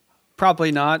is?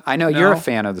 Probably not. I know you're a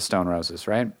fan of the Stone Roses,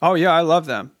 right? Oh, yeah, I love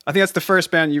them. I think that's the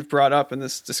first band you've brought up in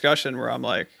this discussion where I'm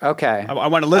like, okay, I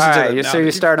want to listen to them now. So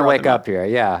you're starting to wake up here.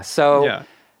 Yeah. So yeah.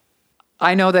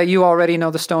 I know that you already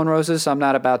know the Stone Roses. I'm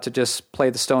not about to just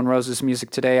play the Stone Roses music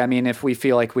today. I mean, if we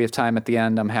feel like we have time at the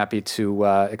end, I'm happy to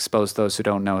expose those who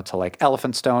don't know to like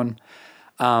Elephant Stone.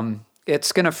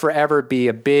 It's going to forever be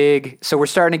a big... So we're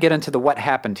starting to get into the what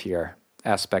happened here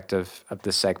aspect of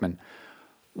this segment.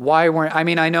 I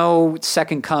know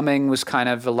Second Coming was kind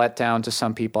of a letdown to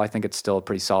some people. I think it's still a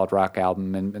pretty solid rock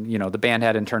album. And the band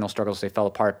had internal struggles. They fell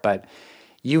apart. But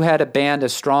you had a band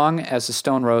as strong as the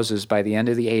Stone Roses by the end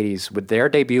of the 80s with their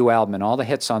debut album and all the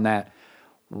hits on that.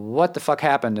 What the fuck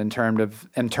happened in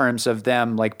terms of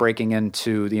them like breaking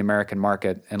into the American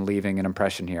market and leaving an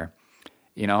impression here?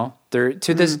 They're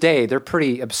to this day, they're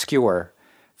pretty obscure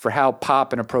for how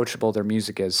pop and approachable their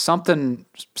music is. Something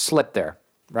slipped there,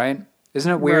 right?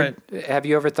 Isn't it weird? Right. Have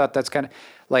you ever thought that's kind of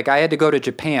like I had to go to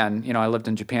Japan? I lived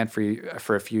in Japan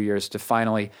for a few years to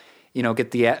finally,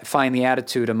 find the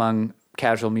attitude among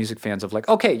casual music fans of like,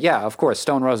 okay, yeah, of course,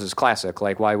 Stone Roses classic.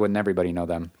 Like, why wouldn't everybody know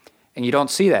them? And you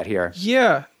don't see that here.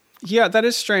 Yeah, that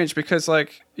is strange because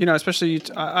like especially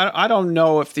I don't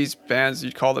know if these bands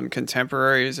you'd call them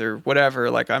contemporaries or whatever.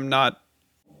 Like I'm not,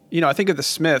 I think of the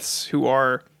Smiths who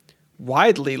are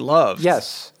widely loved.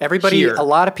 Yes. A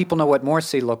lot of people know what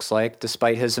Morrissey looks like,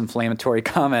 despite his inflammatory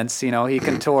comments. He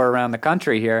can tour around the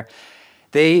country here.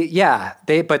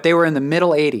 But they were in the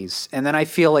middle 80s, and then I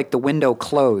feel like the window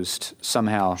closed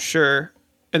somehow. Sure.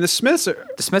 And the Smiths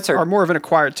are more of an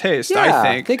acquired taste, yeah, I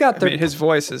think. They got his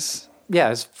voice is... Yeah,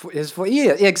 his voice.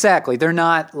 Yeah, exactly. They're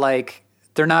not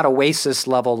Oasis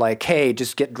level, like, hey,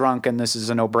 just get drunk and this is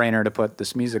a no-brainer to put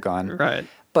this music on. Right.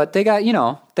 But they got,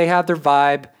 they have their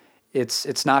vibe.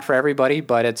 It's not for everybody,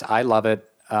 but I love it.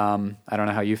 I don't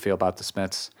know how you feel about the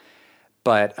Smiths,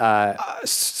 but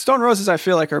Stone Roses I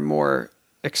feel like are more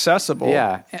accessible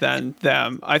than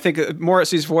them. I think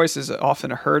Morrissey's voice is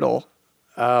often a hurdle.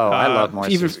 Oh, I love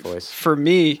Morrissey's voice. For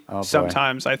me,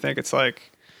 sometimes I think it's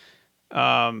like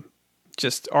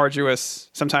just arduous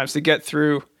sometimes to get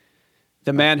through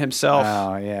the man himself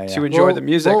to enjoy the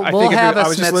music. I think have a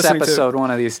Smiths episode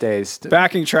one of these days.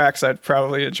 Backing tracks, I'd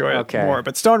probably enjoy it more.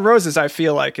 But Stone Roses, I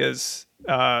feel like, is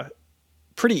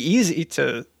pretty easy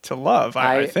to love,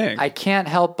 I think. I can't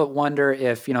help but wonder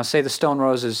if, say the Stone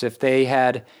Roses, if they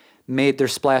had made their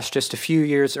splash just a few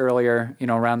years earlier,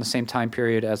 around the same time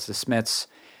period as the Smiths,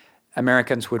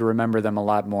 Americans would remember them a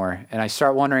lot more. And I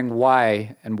start wondering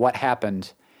why and what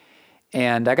happened.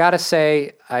 And I gotta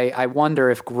say, I wonder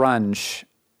if grunge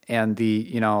and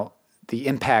the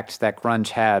impact that grunge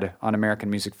had on American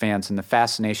music fans and the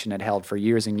fascination it held for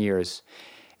years and years,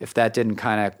 if that didn't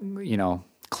kind of,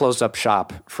 close up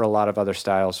shop for a lot of other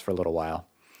styles for a little while.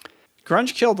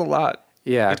 Grunge killed a lot.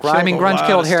 Yeah, grunge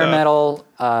killed hair metal.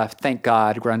 Thank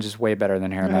God, grunge is way better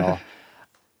than hair metal.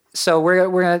 So we're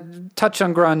gonna touch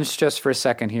on grunge just for a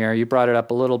second here. You brought it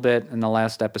up a little bit in the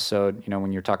last episode,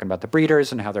 when you're talking about the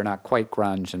Breeders and how they're not quite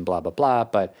grunge and blah blah blah.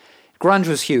 But grunge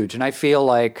was huge, and I feel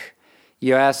like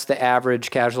you ask the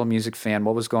average casual music fan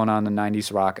what was going on in the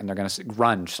 '90s rock, and they're gonna say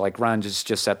grunge. Like grunge is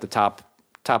just at the top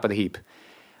of the heap.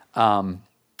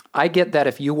 I get that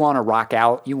if you want to rock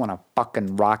out, you want to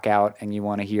fucking rock out, and you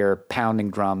want to hear pounding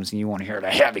drums, and you want to hear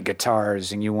the heavy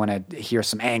guitars, and you want to hear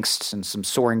some angst and some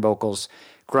soaring vocals.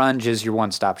 Grunge is your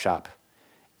one-stop shop,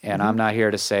 and I'm not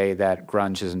here to say that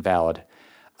grunge isn't valid.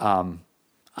 I'm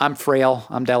frail.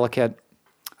 I'm delicate.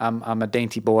 I'm a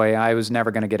dainty boy. I was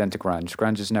never going to get into grunge.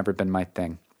 Grunge has never been my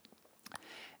thing.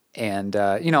 And,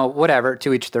 whatever,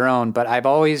 to each their own. But I've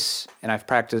always, and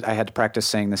I had to practice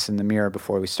saying this in the mirror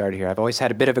before we started here. I've always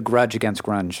had a bit of a grudge against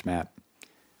grunge, Matt.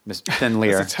 Thin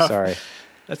Lear, sorry.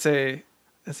 That's a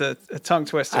tongue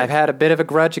twister. I've had a bit of a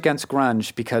grudge against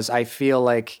grunge because I feel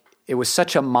like it was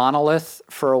such a monolith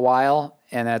for a while,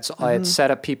 and it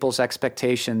set up people's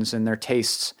expectations and their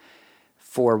tastes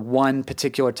for one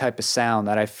particular type of sound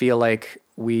that I feel like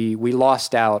we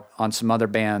lost out on some other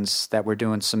bands that were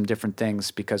doing some different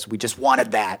things because we just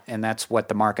wanted that, and that's what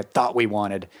the market thought we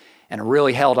wanted, and it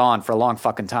really held on for a long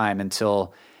fucking time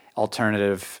until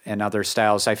alternative and other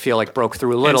styles I feel like broke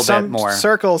through a little bit more. In some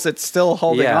circles, it's still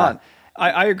holding on.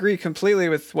 I agree completely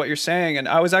with what you're saying, and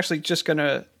I was actually just going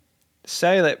to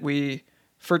say that we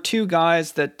for two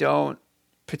guys that don't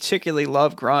particularly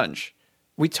love grunge,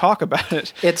 we talk about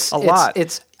it a lot.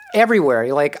 It's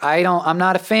everywhere. Like I'm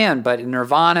not a fan, but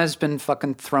Nirvana has been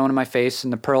fucking thrown in my face,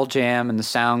 and the Pearl Jam and the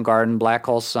Soundgarden, Black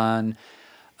Hole Sun,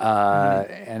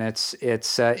 and it's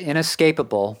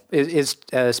inescapable. Is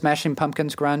Smashing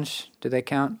Pumpkins grunge? Do they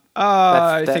count?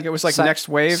 I think it was like Next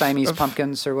Wave, Siamese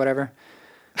Pumpkins or whatever.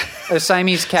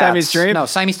 Siamese Cats. Siamese Dream? No,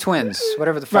 Siamese Twins.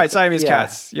 Whatever the fuck. Right, Siamese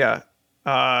Cats. Yeah.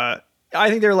 I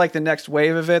think they're like the next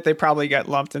wave of it. They probably get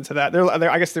lumped into that.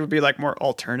 I guess they would be like more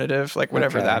alternative, like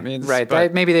whatever that means. Right.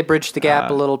 But, maybe they bridged the gap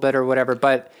a little bit or whatever.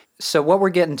 But so what we're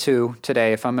getting to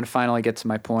today, if I'm going to finally get to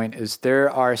my point, is there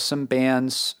are some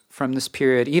bands from this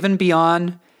period, even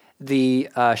beyond the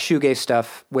shoegaze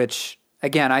stuff, which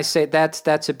again, I say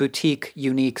that's a boutique,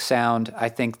 unique sound. I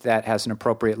think that has an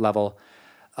appropriate level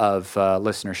of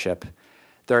listenership.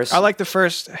 I like the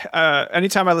first,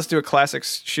 anytime I listen to a classic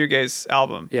shoegaze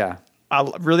album, I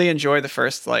really enjoy the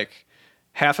first like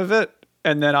half of it,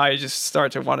 and then I just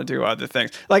start to want to do other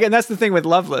things. Like, and that's the thing with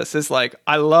Loveless is like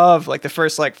I love like the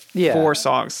first like 4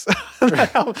 songs,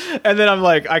 and then I'm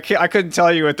like I couldn't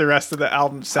tell you what the rest of the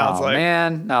album sounds like.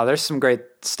 Man, no, there's some great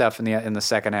stuff in the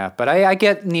second half, but I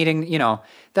get needing,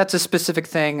 that's a specific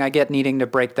thing. I get needing to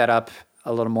break that up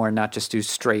a little more, not just do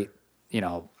straight,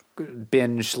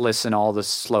 binge listen all the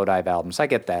slow dive albums. I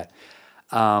get that,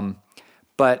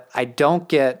 but I don't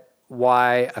get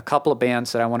why a couple of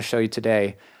bands that I want to show you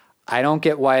today, I don't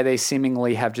get why they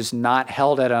seemingly have just not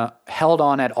held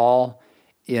on at all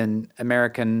in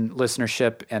American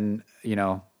listenership and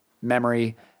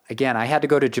memory. Again, I had to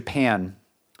go to Japan,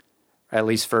 at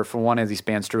least for one of these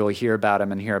bands, to really hear about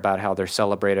them and hear about how they're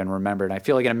celebrated and remembered. And I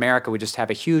feel like in America we just have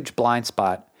a huge blind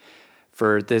spot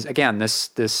for this. Again,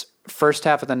 this first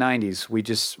half of the 90s,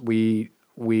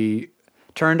 we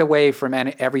turned away from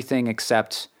everything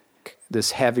except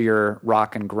this heavier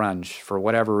rock and grunge for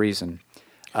whatever reason,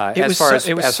 as far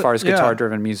as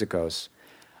guitar-driven music goes.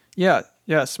 Yeah.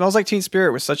 Smells Like Teen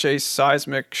Spirit was such a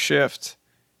seismic shift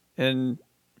in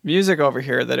music over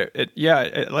here that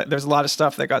there's a lot of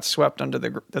stuff that got swept under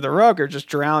the rug or just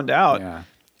drowned out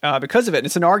because of it. And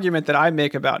it's an argument that I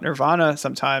make about Nirvana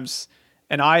sometimes,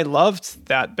 and I loved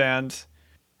that band.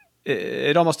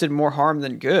 It almost did more harm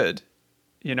than good.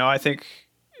 I think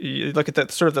you look at the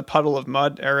sort of the Puddle of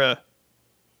Mud era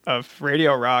of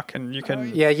radio rock, and you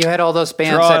can you had all those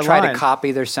bands that tried to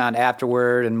copy their sound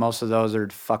afterward, and most of those are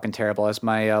fucking terrible. As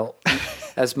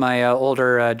my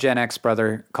older Gen X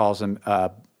brother calls them,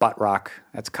 butt rock.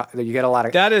 You get a lot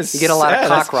of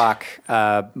cock rock,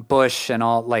 Bush, and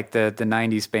all like the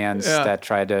 '90s bands that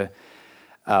tried to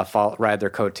ride their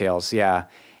coattails. Yeah,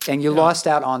 and you lost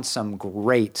out on some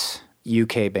great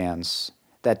UK bands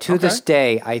that to this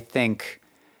day I think.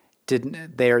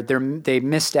 They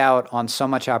missed out on so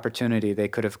much opportunity they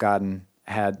could have gotten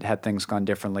had things gone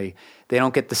differently. They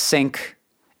don't get the sync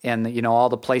and all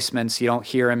the placements. You don't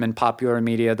hear them in popular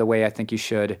media the way I think you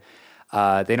should.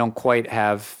 They don't quite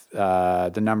have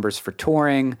the numbers for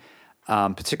touring.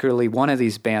 Particularly one of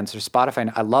these bands, or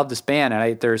Spotify. I love this band,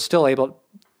 and they're still able.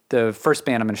 The first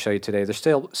band I'm going to show you today, they're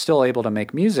still able to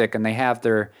make music, and they have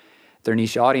their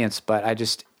niche audience. But I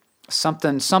just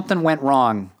something went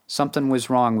wrong. Something was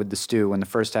wrong with the stew in the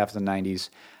first half of the 90s.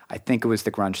 I think it was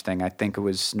the grunge thing. I think it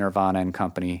was Nirvana and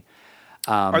company.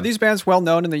 Are these bands well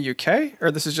known in the UK,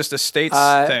 or this is just a States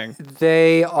thing?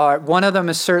 They are. One of them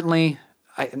is certainly...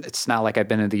 it's not like I've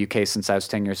been in the UK since I was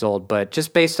 10 years old, but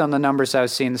just based on the numbers I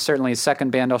was seeing, certainly the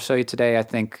second band I'll show you today, I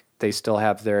think they still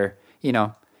have their,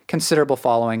 considerable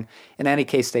following. In any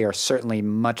case, they are certainly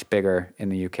much bigger in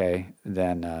the UK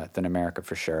than America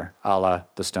for sure, a la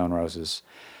the Stone Roses.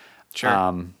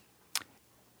 Sure.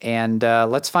 And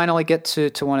let's finally get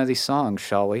to one of these songs,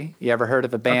 shall we? You ever heard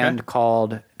of a band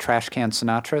called Trash Can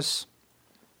Sinatras?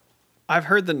 I've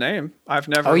heard the name. I've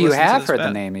never. Oh, you have heard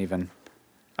band. The name even.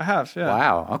 I have. Yeah.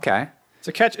 Wow. Okay.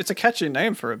 It's a catchy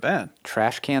name for a band.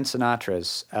 Trash Can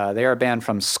Sinatras. They are a band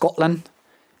from Scotland,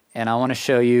 and I want to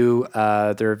show you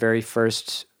their very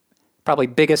first, probably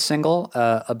biggest single,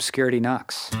 "Obscurity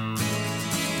Knocks."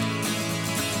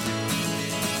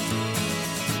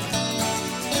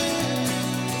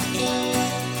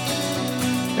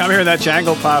 I'm hearing that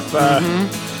Jangle-pop.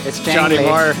 It's Johnny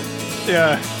Marr.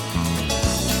 Yeah.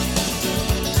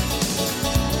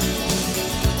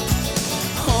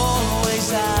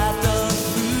 Always at the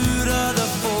foot of the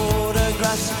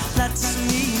photographs. That's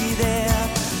me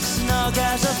there, snug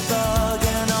as a thug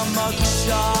in a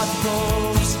mugshot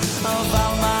pose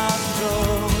about my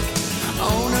throat.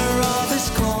 Owner of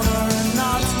his corner and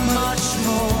not much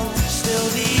more. Still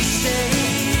these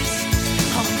days,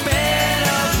 I'm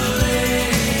better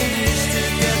placed to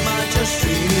get my just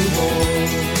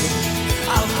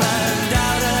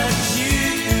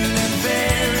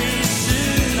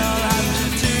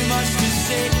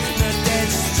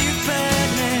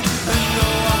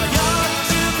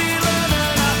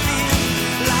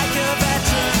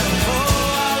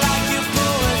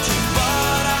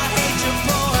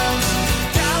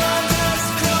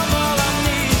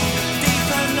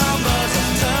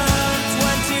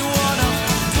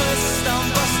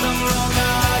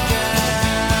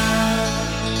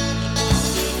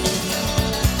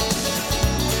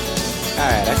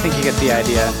You get the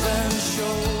idea.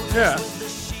 Yeah.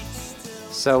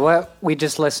 So what we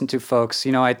just listened to, folks,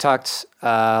 I talked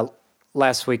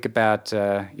last week about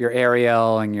your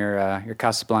Ariel and your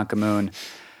Casablanca Moon.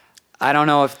 I don't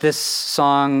know if this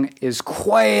song is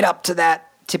quite up to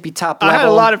that tippy top level. I had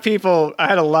a lot of people.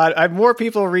 More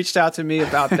people reached out to me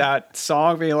about that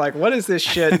song, being like, "What is this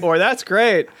shit?" or "That's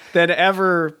great," than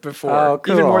ever before. Oh,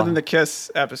 cool. Even more than the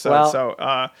Kiss episode. Well, so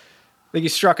I think you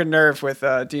struck a nerve with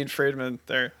Dean Friedman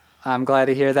there. I'm glad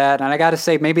to hear that. And I got to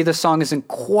say, maybe the song isn't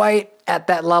quite at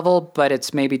that level, but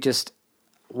it's maybe just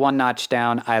one notch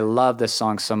down. I love this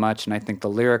song so much, and I think the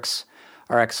lyrics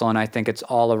are excellent. I think it's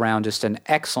all around just an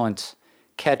excellent,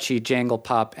 catchy,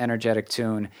 jangle-pop, energetic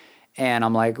tune. And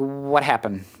I'm like, what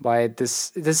happened? Why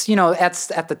this?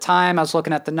 At the time, I was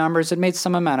looking at the numbers. It made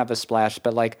some amount of a splash,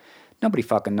 but nobody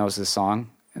fucking knows this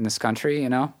song in this country,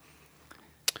 Yeah,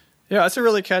 it's a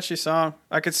really catchy song.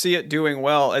 I could see it doing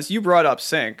well. As you brought up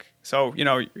Sync, so,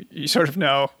 you sort of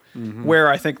know where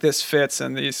I think this fits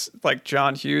in these,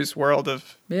 John Hughes world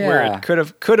of where it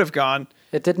could have gone.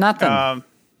 It did nothing.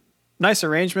 Nice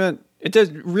arrangement. It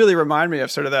did really remind me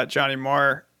of sort of that Johnny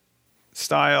Marr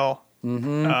style.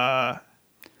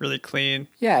 Really clean.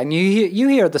 Yeah, and you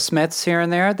hear the Smiths here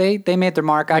and there. They made their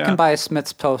mark. I can buy a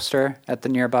Smiths poster at the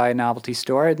nearby novelty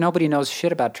store. Nobody knows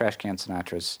shit about Trash Can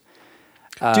Sinatras.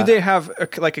 Do they have a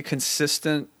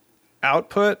consistent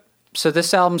output? So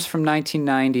this album's from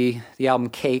 1990, the album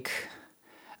Cake.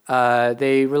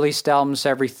 They released albums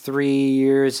every 3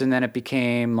 years, and then it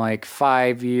became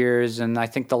 5 years, and I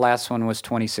think the last one was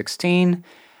 2016.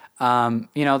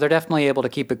 They're definitely able to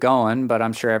keep it going, but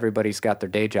I'm sure everybody's got their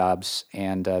day jobs,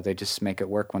 and they just make it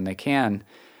work when they can.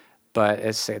 But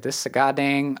this is a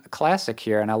goddamn classic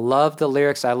here, and I love the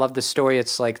lyrics. I love the story.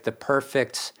 It's the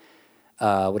perfect,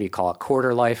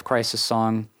 quarter life crisis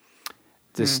song.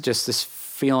 Just this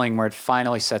feeling where it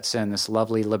finally sets in, this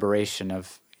lovely liberation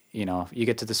of, you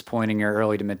get to this point in your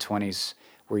early to mid-20s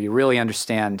where you really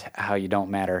understand how you don't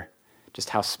matter, just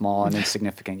how small and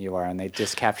insignificant you are, and they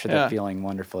just capture that feeling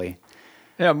wonderfully.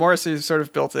 Yeah, Morrissey sort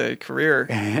of built a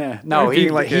career. No, he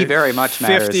very much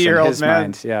matters 50-year-old in his man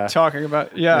mind. Yeah. Talking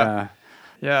about, yeah.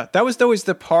 That was always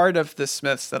the part of the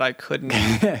Smiths that I couldn't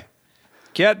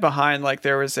get behind.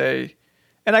 There was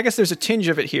and I guess there's a tinge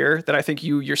of it here that I think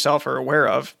you yourself are aware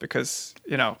of because,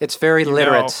 It's very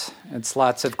literate. It's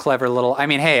lots of clever little... I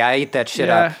mean, hey, I eat that shit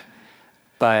up.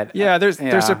 But... Yeah, there's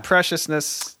a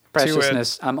preciousness to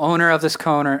it. I'm owner of this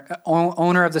corner,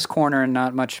 and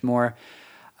not much more.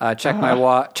 Check my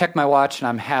watch, and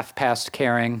I'm half past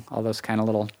caring. All those kind of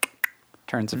little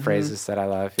turns of phrases that I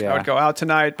love. Yeah, I would go out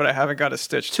tonight, but I haven't got a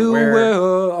stitch to wear.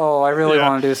 Oh, I really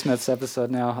want to do a Smiths episode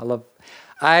now. I love...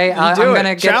 I'm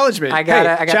gonna challenge me.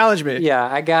 Challenge me.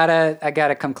 Yeah, I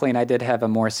gotta come clean. I did have a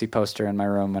Morrissey poster in my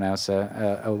room when I was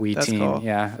a wee teen. Cool.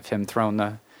 Yeah, of him throwing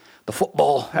the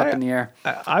football up in the air.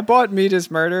 I bought Meat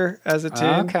is Murder as a teen.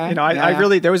 Okay. I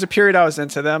really there was a period I was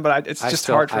into them, but it's just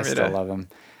hard for me to. I still love them.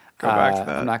 Go back to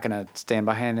that. I'm not gonna stand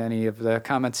behind any of the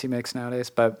comments he makes nowadays.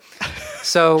 But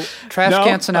so Trash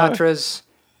Can Sinatra's.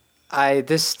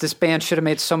 This band should have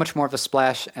made so much more of a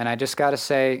splash, and I just got to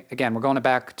say, again, we're going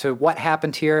back to what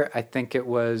happened here. I think it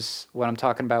was what I'm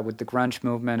talking about with the grunge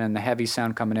movement and the heavy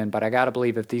sound coming in, but I got to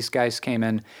believe if these guys came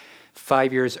in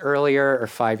 5 years earlier or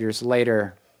 5 years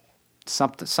later,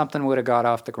 something would have got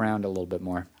off the ground a little bit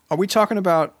more. Are we talking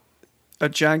about a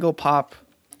Jangle-pop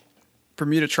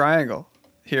Bermuda Triangle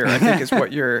here? I think is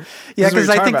what you're... Yeah, because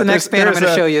I think the next band I'm going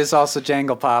to show you is also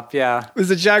Jangle-pop, yeah. There's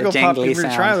a Jangle-pop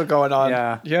Bermuda Triangle going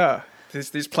on. Yeah.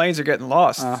 These planes are getting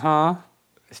lost.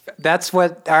 That's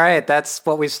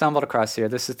what we stumbled across here.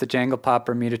 This is the Jangle-pop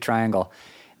Bermuda Triangle.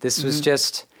 This was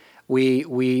just... We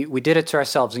did it to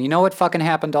ourselves. And you know what fucking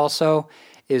happened also?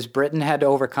 Is Britain had to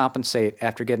overcompensate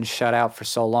after getting shut out for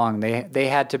so long. They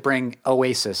had to bring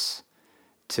Oasis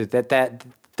to that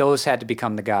those had to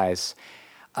become the guys.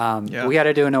 We got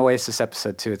to do an Oasis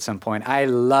episode too at some point. I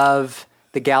love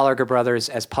the Gallagher brothers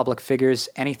as public figures.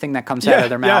 Anything that comes out of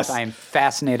their mouth, I am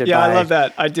fascinated by. Yeah, I love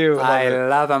that. I do. I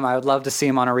love them. I would love to see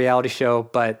them on a reality show,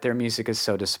 but their music is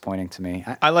so disappointing to me.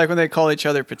 I like when they call each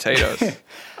other potatoes.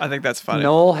 I think that's funny.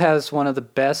 Noel has one of the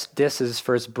best disses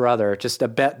for his brother. Just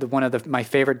one of my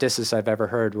favorite disses I've ever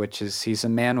heard, which is he's a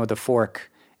man with a fork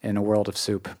in a world of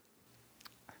soup.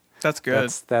 That's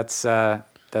good.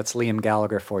 That's Liam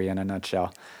Gallagher for you in a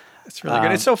nutshell. It's really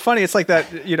good. It's so funny. It's like that,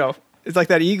 it's like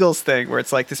that Eagles thing where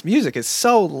it's like this music is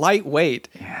so lightweight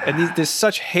and there's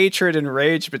such hatred and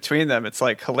rage between them. It's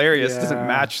like hilarious. It doesn't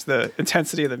match the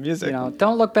intensity of the music.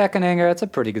 Don't Look Back in Anger. It's a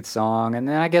pretty good song. And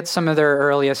then I get some of their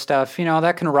earliest stuff.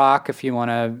 That can rock if you want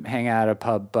to hang out at a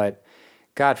pub, but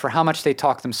God, for how much they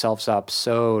talk themselves up,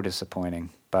 so disappointing.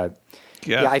 But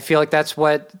yeah, I feel like that's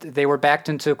what they were backed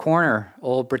into a corner.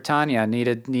 Old Britannia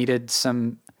needed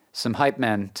some hype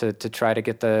men to try to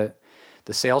get the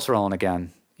sales rolling again.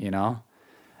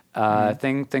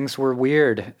 Things were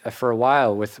weird for a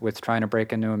while with trying to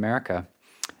break into America.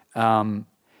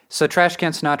 So Trash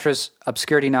Can Sinatra's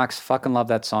Obscurity Knocks, fucking love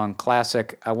that song.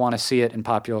 Classic. I want to see it in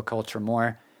popular culture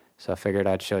more. So I figured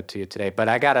I'd show it to you today. But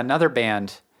I got another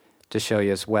band to show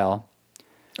you as well.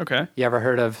 Okay. You ever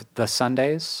heard of The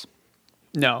Sundays?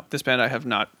 No, this band I have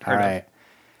not heard of. All right.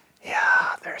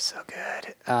 Yeah, they're so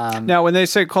good. Now, when they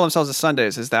call themselves the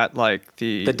Sundays, is that like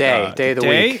the day of the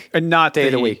week? And not day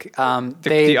of the week.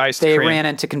 They cream. Ran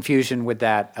into confusion with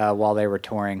that while they were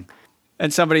touring.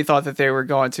 And somebody thought that they were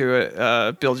going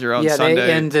to build your own Sunday.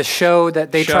 Yeah, in the show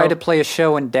that they tried to play a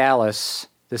show in Dallas,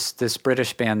 this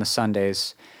British band, the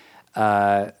Sundays.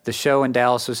 The show in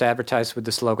Dallas was advertised with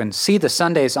the slogan, "See the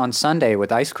Sundays on Sunday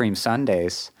with ice cream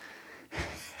sundaes."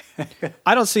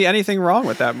 I don't see anything wrong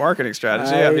with that marketing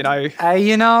strategy.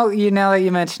 You know that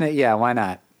you mention it, yeah, why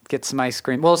not? Get some ice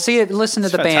cream. Well, listen to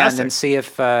the band and see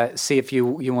if you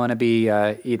want to be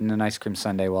eating an ice cream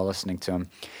sundae while listening to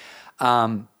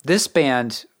them. This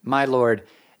band, my lord,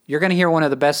 you're going to hear one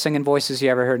of the best singing voices you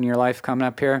ever heard in your life coming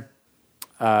up here.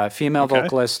 Female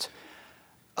vocalist.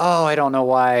 Oh, I don't know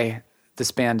why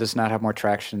this band does not have more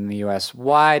traction in the U.S.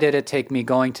 Why did it take me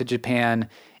going to Japan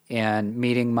and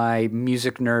meeting my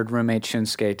music nerd roommate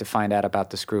Shunsuke to find out about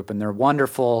this group? And their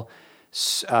wonderful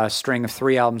string of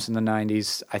 3 albums in the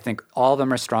 90s. I think all of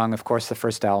them are strong. Of course, the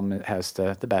first album has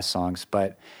the best songs,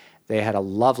 but they had a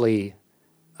lovely...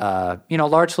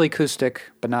 largely acoustic,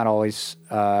 but not always,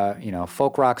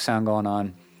 folk rock sound going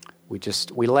on. We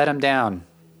let them down.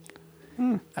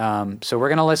 So we're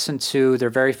going to listen to their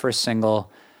very first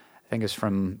single. I think it's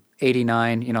from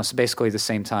 89, so basically the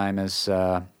same time as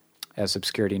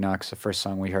Obscurity Knocks, the first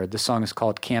song we heard. This song is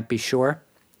called Can't Be Sure.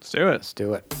 Let's do it. Let's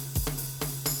do it.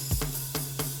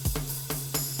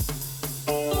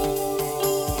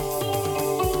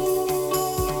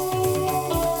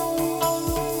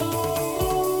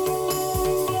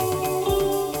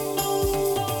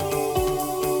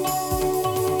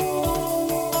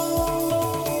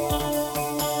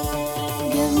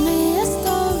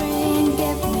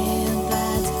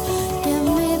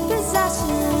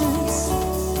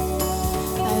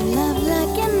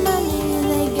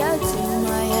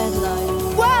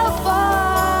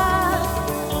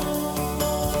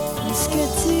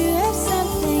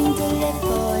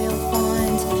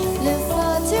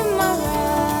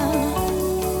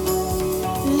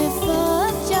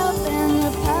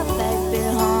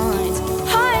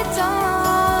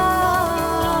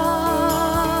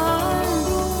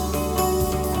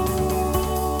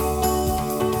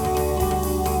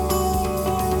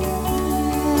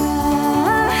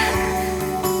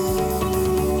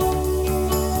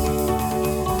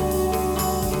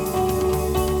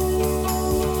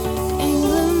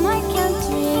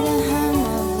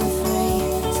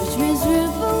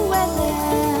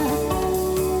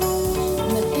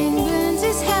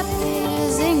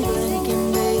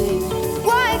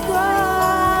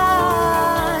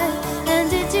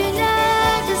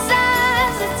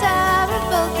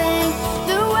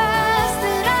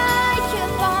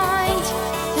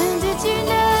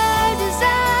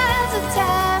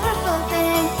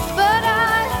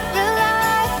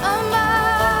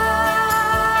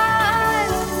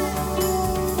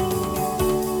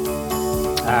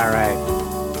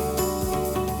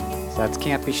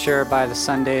 Can't Be Sure by the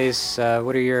Sundays.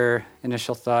 What are your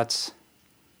initial thoughts?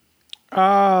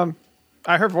 Her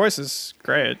voice is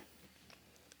great.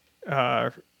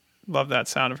 Love that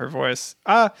sound of her voice.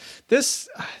 This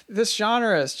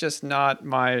genre is just not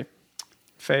my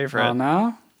favorite. Oh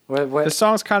no? What? The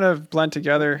songs kind of blend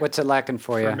together. What's it lacking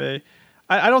for you? For me,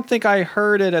 I don't think I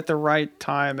heard it at the right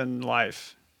time in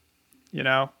life.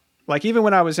 Like even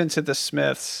when I was into the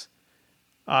Smiths,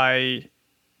 it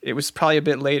was probably a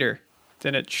bit later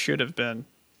than it should have been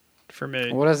for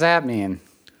me. What does that mean?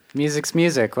 Music's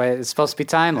music. It's supposed to be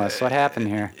timeless. What happened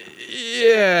here?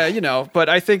 Yeah, but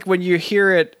I think when you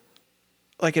hear it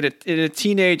like at a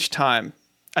teenage time,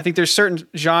 I think there's certain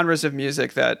genres of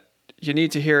music that you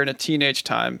need to hear in a teenage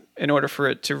time in order for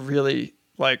it to really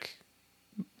like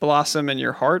blossom in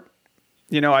your heart.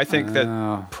 I think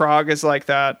that prog is like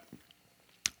that.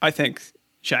 I think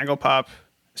Jangle-pop,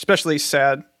 especially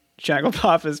sad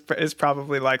Jangle-pop is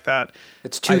probably like that.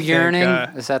 It's too yearning.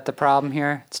 Is that the problem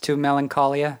here? It's too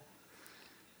melancholia.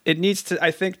 It needs to,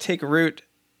 I think, take root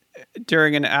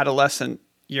during an adolescent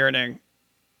yearning,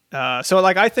 So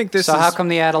like I think this. So is, how come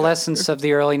the adolescents of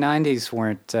the early '90s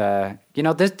weren't?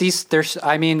 There's.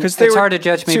 I mean, it's they hard to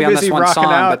judge maybe on this one song,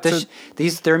 but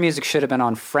their music should have been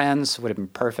on Friends. Would have been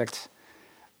perfect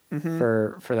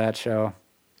for that show.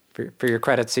 For your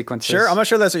credit sequences. Sure, I'm not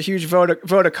sure that's a huge vote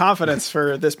of confidence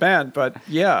for this band, but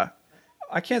yeah,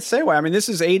 I can't say why. I mean, this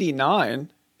is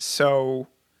 '89, so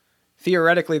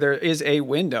theoretically there is a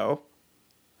window,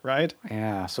 right?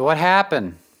 Yeah. So what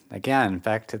happened? Again,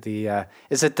 back to the.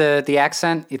 Is it the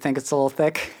accent? You think it's a little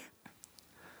thick?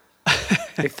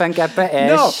 You think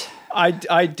No,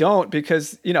 I don't,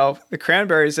 because the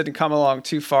Cranberries didn't come along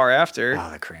too far after.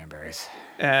 Oh, the Cranberries.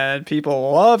 And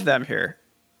people love them here.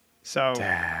 So.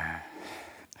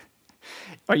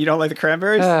 Oh, you don't like the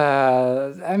Cranberries?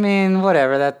 I mean,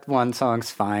 whatever. That one song's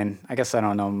fine. I guess I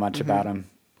don't know much about them.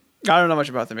 I don't know much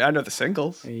about them. I know the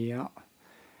singles. Yeah.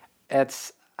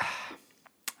 It's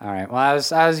all right. Well, I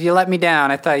was. You let me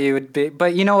down. I thought you would be,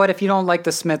 but you know what? If you don't like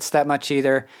the Smiths that much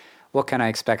either, what can I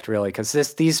expect really? Because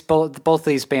both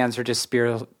these bands are just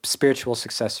spiritual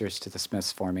successors to the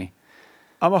Smiths for me.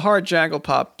 I'm a hard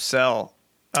Jangle-pop sell.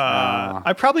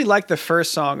 I probably like the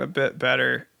first song a bit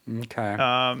better. Okay.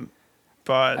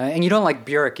 But and you don't like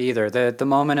Björk either. The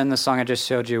moment in the song I just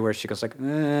showed you where she goes like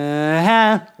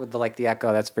with the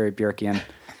echo, that's very Björkian.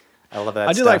 I love that.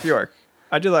 I do like Björk.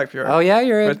 Oh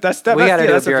yeah, but that's we got to do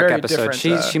a that's Björk episode.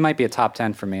 She might be a top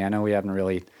 10 for me. I know we haven't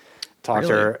really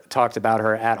talked about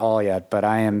her at all yet, but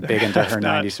I am big into her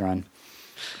 90s run.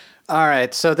 All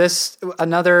right, so this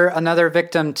another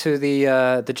victim to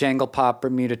the Jangle-pop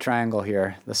Bermuda Triangle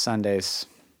here, the Sundays.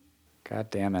 God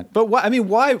damn it! But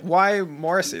why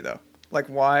Morrissey though? Like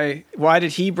why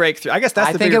did he break through? I guess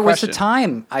that's the bigger question. Was the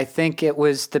time. I think it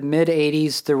was the mid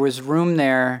 '80s. There was room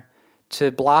there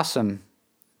to blossom.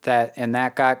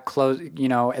 That got close.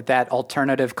 That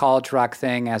alternative college rock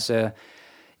thing as a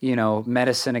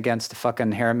medicine against the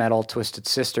fucking hair metal Twisted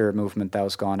Sister movement that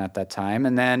was going at that time.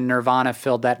 And then Nirvana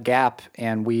filled that gap,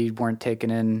 and we weren't taking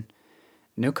in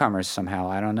newcomers somehow.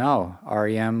 I don't know.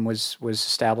 REM was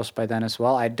established by then as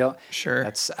well. I don't. Sure.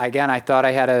 That's again. I thought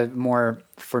I had a more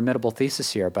formidable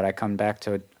thesis here, but I come back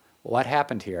to what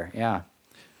happened here. Yeah.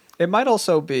 It might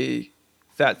also be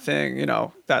that thing.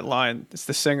 That line. It's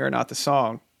the singer, not the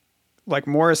song. Like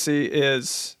Morrissey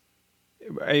is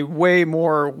a way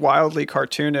more wildly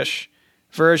cartoonish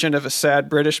version of a sad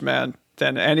British man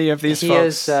than any of these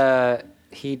folks.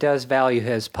 He does value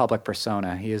his public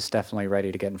persona. He is definitely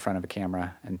ready to get in front of a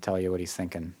camera and tell you what he's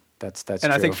thinking. That's and true.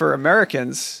 I think for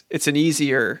Americans, it's an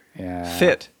easier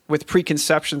fit with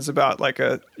preconceptions about like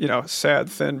a sad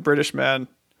thin British man.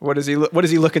 What does he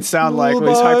look and sound like when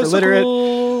he's hyperliterate?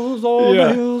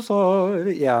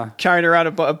 Yeah, carrying around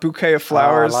a bouquet of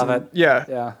flowers. I love it.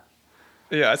 Yeah.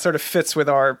 It sort of fits with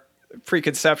our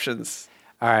preconceptions.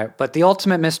 All right, but the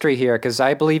ultimate mystery here, because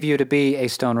I believe you to be a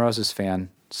Stone Roses fan,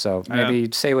 so maybe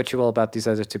say what you will about these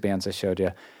other two bands I showed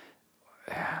you.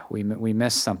 We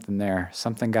missed something there.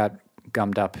 Something got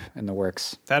gummed up in the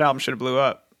works. That album should have blew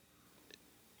up.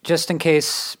 Just in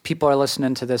case people are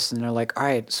listening to this and they're like, all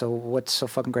right, so what's so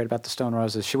fucking great about the Stone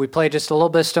Roses? Should we play just a little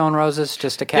bit of Stone Roses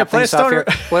just to cap things off here?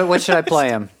 What should I play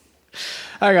him?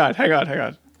 Hang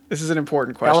on. This is an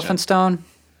important question. Elephant Stone?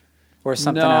 Or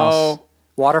something else?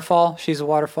 Waterfall? She's a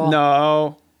Waterfall?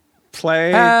 No.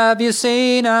 Play. Have you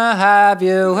seen her? Have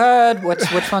you heard?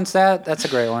 Which one's that? That's a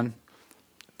great one.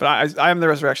 But I Am the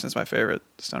Resurrection is my favorite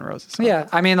Stone Roses song. Yeah,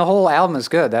 I mean, the whole album is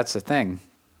good. That's the thing.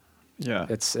 Yeah.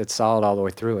 It's solid all the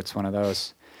way through. It's one of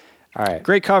those. All right.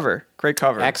 Great cover.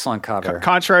 Excellent cover.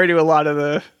 Contrary to a lot of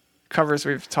the covers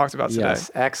we've talked about today.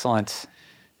 Yes, excellent.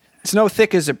 It's no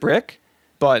thick as a brick,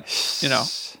 but,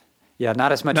 Yeah,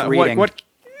 not as much reading.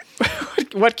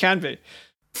 What can be?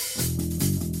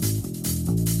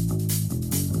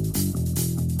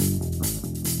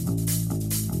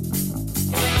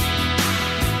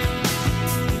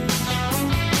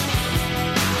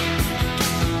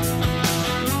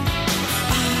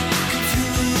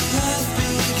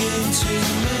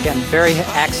 Again, very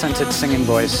accented singing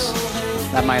voice.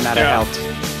 That might not have helped.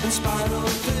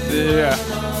 Yeah.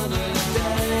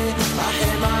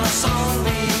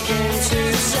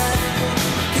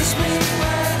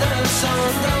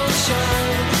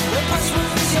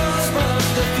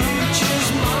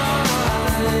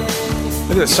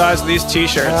 Look at the size of these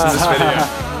t-shirts in this video.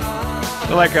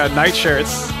 They're like night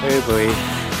shirts. Oh boy.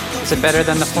 Is it better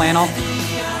than the flannel?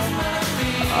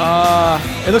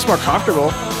 It looks more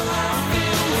comfortable.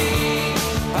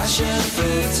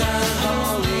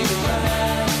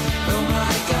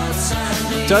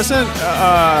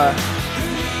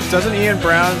 Doesn't Ian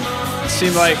Brown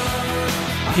seem like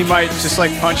he might just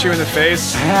like punch you in the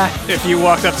face if you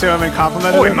walked up to him and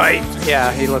complimented him. He might.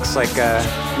 Yeah, he looks like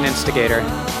an instigator.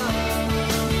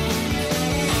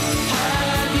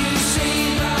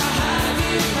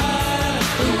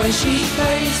 When she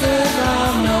plays, there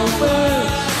are no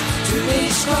words to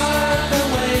describe the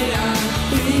way I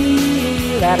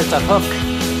feel. That is a hook.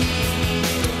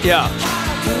 Yeah.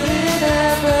 Could it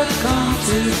ever come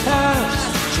to pass?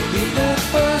 She'll be the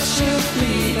first, she'll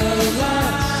be the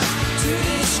last to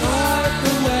describe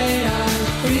the way I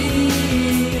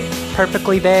feel.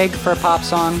 Perfectly vague for a pop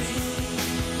song.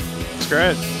 It's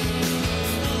great.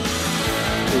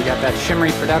 You got that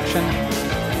shimmery production.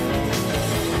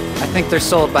 I think they're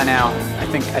sold by now. I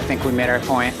think we made our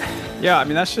point. Yeah, I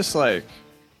mean that's just like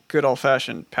good old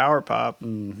fashioned power pop.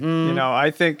 Mm-hmm. You know,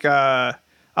 I think I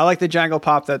like the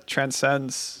Jangle-pop that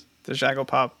transcends the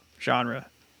Jangle-pop genre.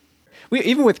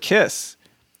 Even with Kiss,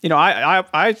 you know,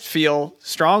 I feel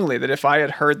strongly that if I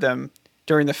had heard them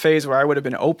during the phase where I would have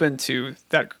been open to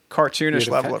that cartoonish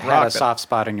level of rock, had a soft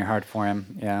spot in your heart for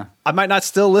him. Yeah, I might not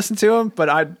still listen to him, but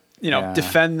I'd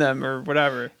defend them or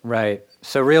whatever. Right.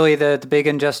 So really, the big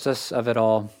injustice of it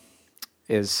all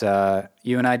is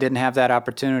you and I didn't have that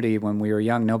opportunity when we were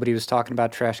young. Nobody was talking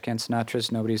about Trash Can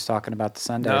Sinatras. Nobody was talking about the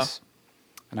Sundays. No.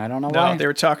 And I don't know why. No, they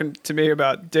were talking to me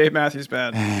about Dave Matthews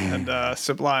Band and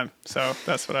Sublime. So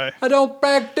that's what I don't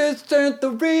practice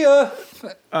Santeria.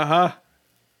 Uh-huh.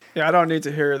 Yeah, I don't need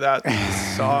to hear that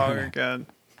song again.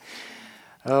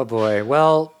 Oh, boy.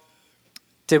 Well,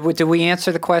 did we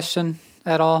answer the question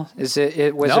at all?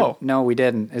 No, we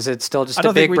didn't. Is it still just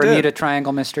a big Bermuda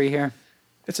Triangle mystery here?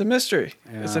 It's a mystery.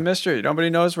 Yeah. It's a mystery. Nobody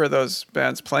knows where those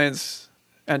bands' planes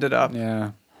ended up.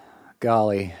 Yeah.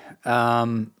 Golly.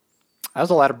 That was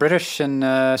a lot of British and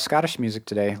Scottish music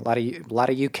today. A lot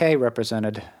of UK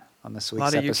represented on this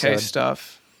week's episode. A lot of UK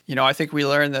stuff. You know, I think we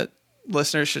learned that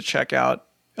listeners should check out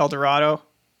El Dorado,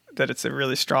 that it's a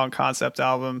really strong concept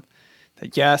album,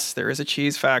 that yes, there is a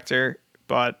cheese factor,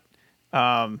 but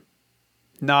not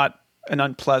an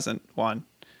unpleasant one.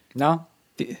 No?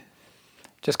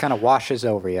 Just kind of washes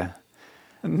over you.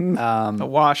 A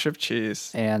wash of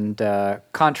cheese. And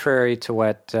contrary to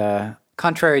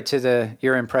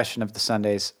your impression of the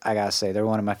Sundays, I gotta say they're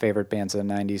one of my favorite bands of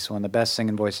the '90s. One of the best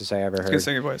singing voices I ever heard. Good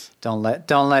singing voice. Don't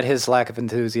let his lack of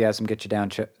enthusiasm get you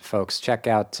down, folks. Check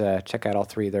out all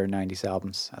three of their '90s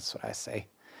albums. That's what I say.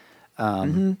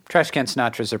 Trash Can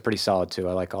Sinatras are pretty solid too.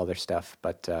 I like all their stuff,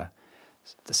 but the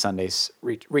Sundays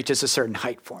reaches a certain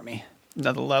height for me.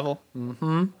 Another level.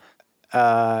 Mm-hmm.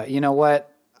 You know what?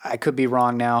 I could be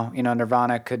wrong now. You know,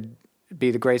 Nirvana could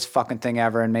be the greatest fucking thing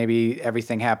ever, and maybe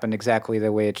everything happened exactly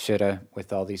the way it should have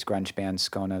with all these grunge bands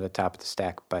going to the top of the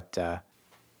stack, but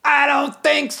I don't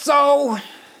think so.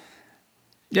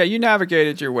 Yeah, you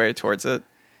navigated your way towards it.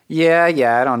 Yeah,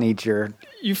 I don't need your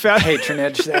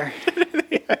patronage there.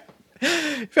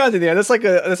 You found it in the end. That's like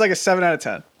a 7 out of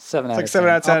 10. 7 out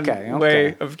of 10 okay.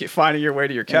 way of finding your way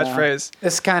to your catchphrase.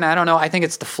 It's kind of, I don't know, I think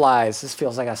it's the flies. This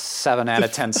feels like a 7 out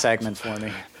of 10 segment for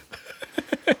me.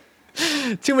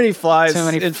 Too many flies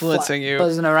influencing you.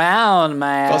 Buzzing around,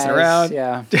 man. Buzzing around.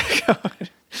 Yeah.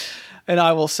 And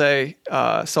I will say,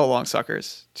 so long,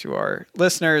 suckers, to our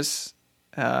listeners.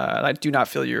 And I do not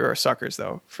feel you are suckers,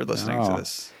 though, for listening to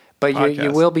this But podcast.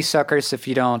 you will be suckers if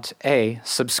you don't, A,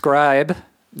 subscribe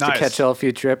to catch all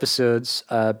future episodes.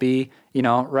 B,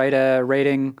 write a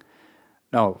rating.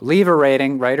 No, leave a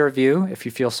rating, write a review if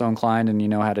you feel so inclined and you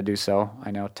know how to do so.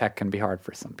 I know tech can be hard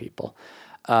for some people.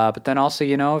 But then also,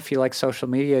 if you like social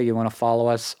media, you want to follow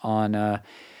us on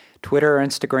Twitter or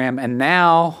Instagram, and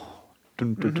now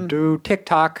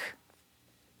TikTok.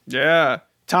 Yeah.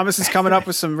 Thomas is coming up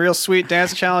with some real sweet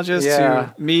dance challenges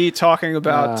to me talking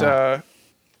about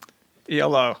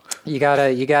ELO. You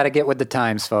gotta get with the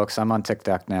times, folks. I'm on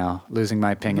TikTok now, losing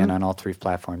my opinion on all three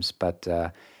platforms. But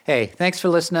hey, thanks for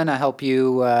listening. I hope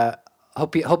you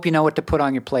hope you know what to put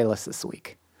on your playlist this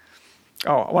week.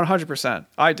 Oh, 100%.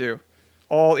 I do.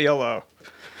 All ELO.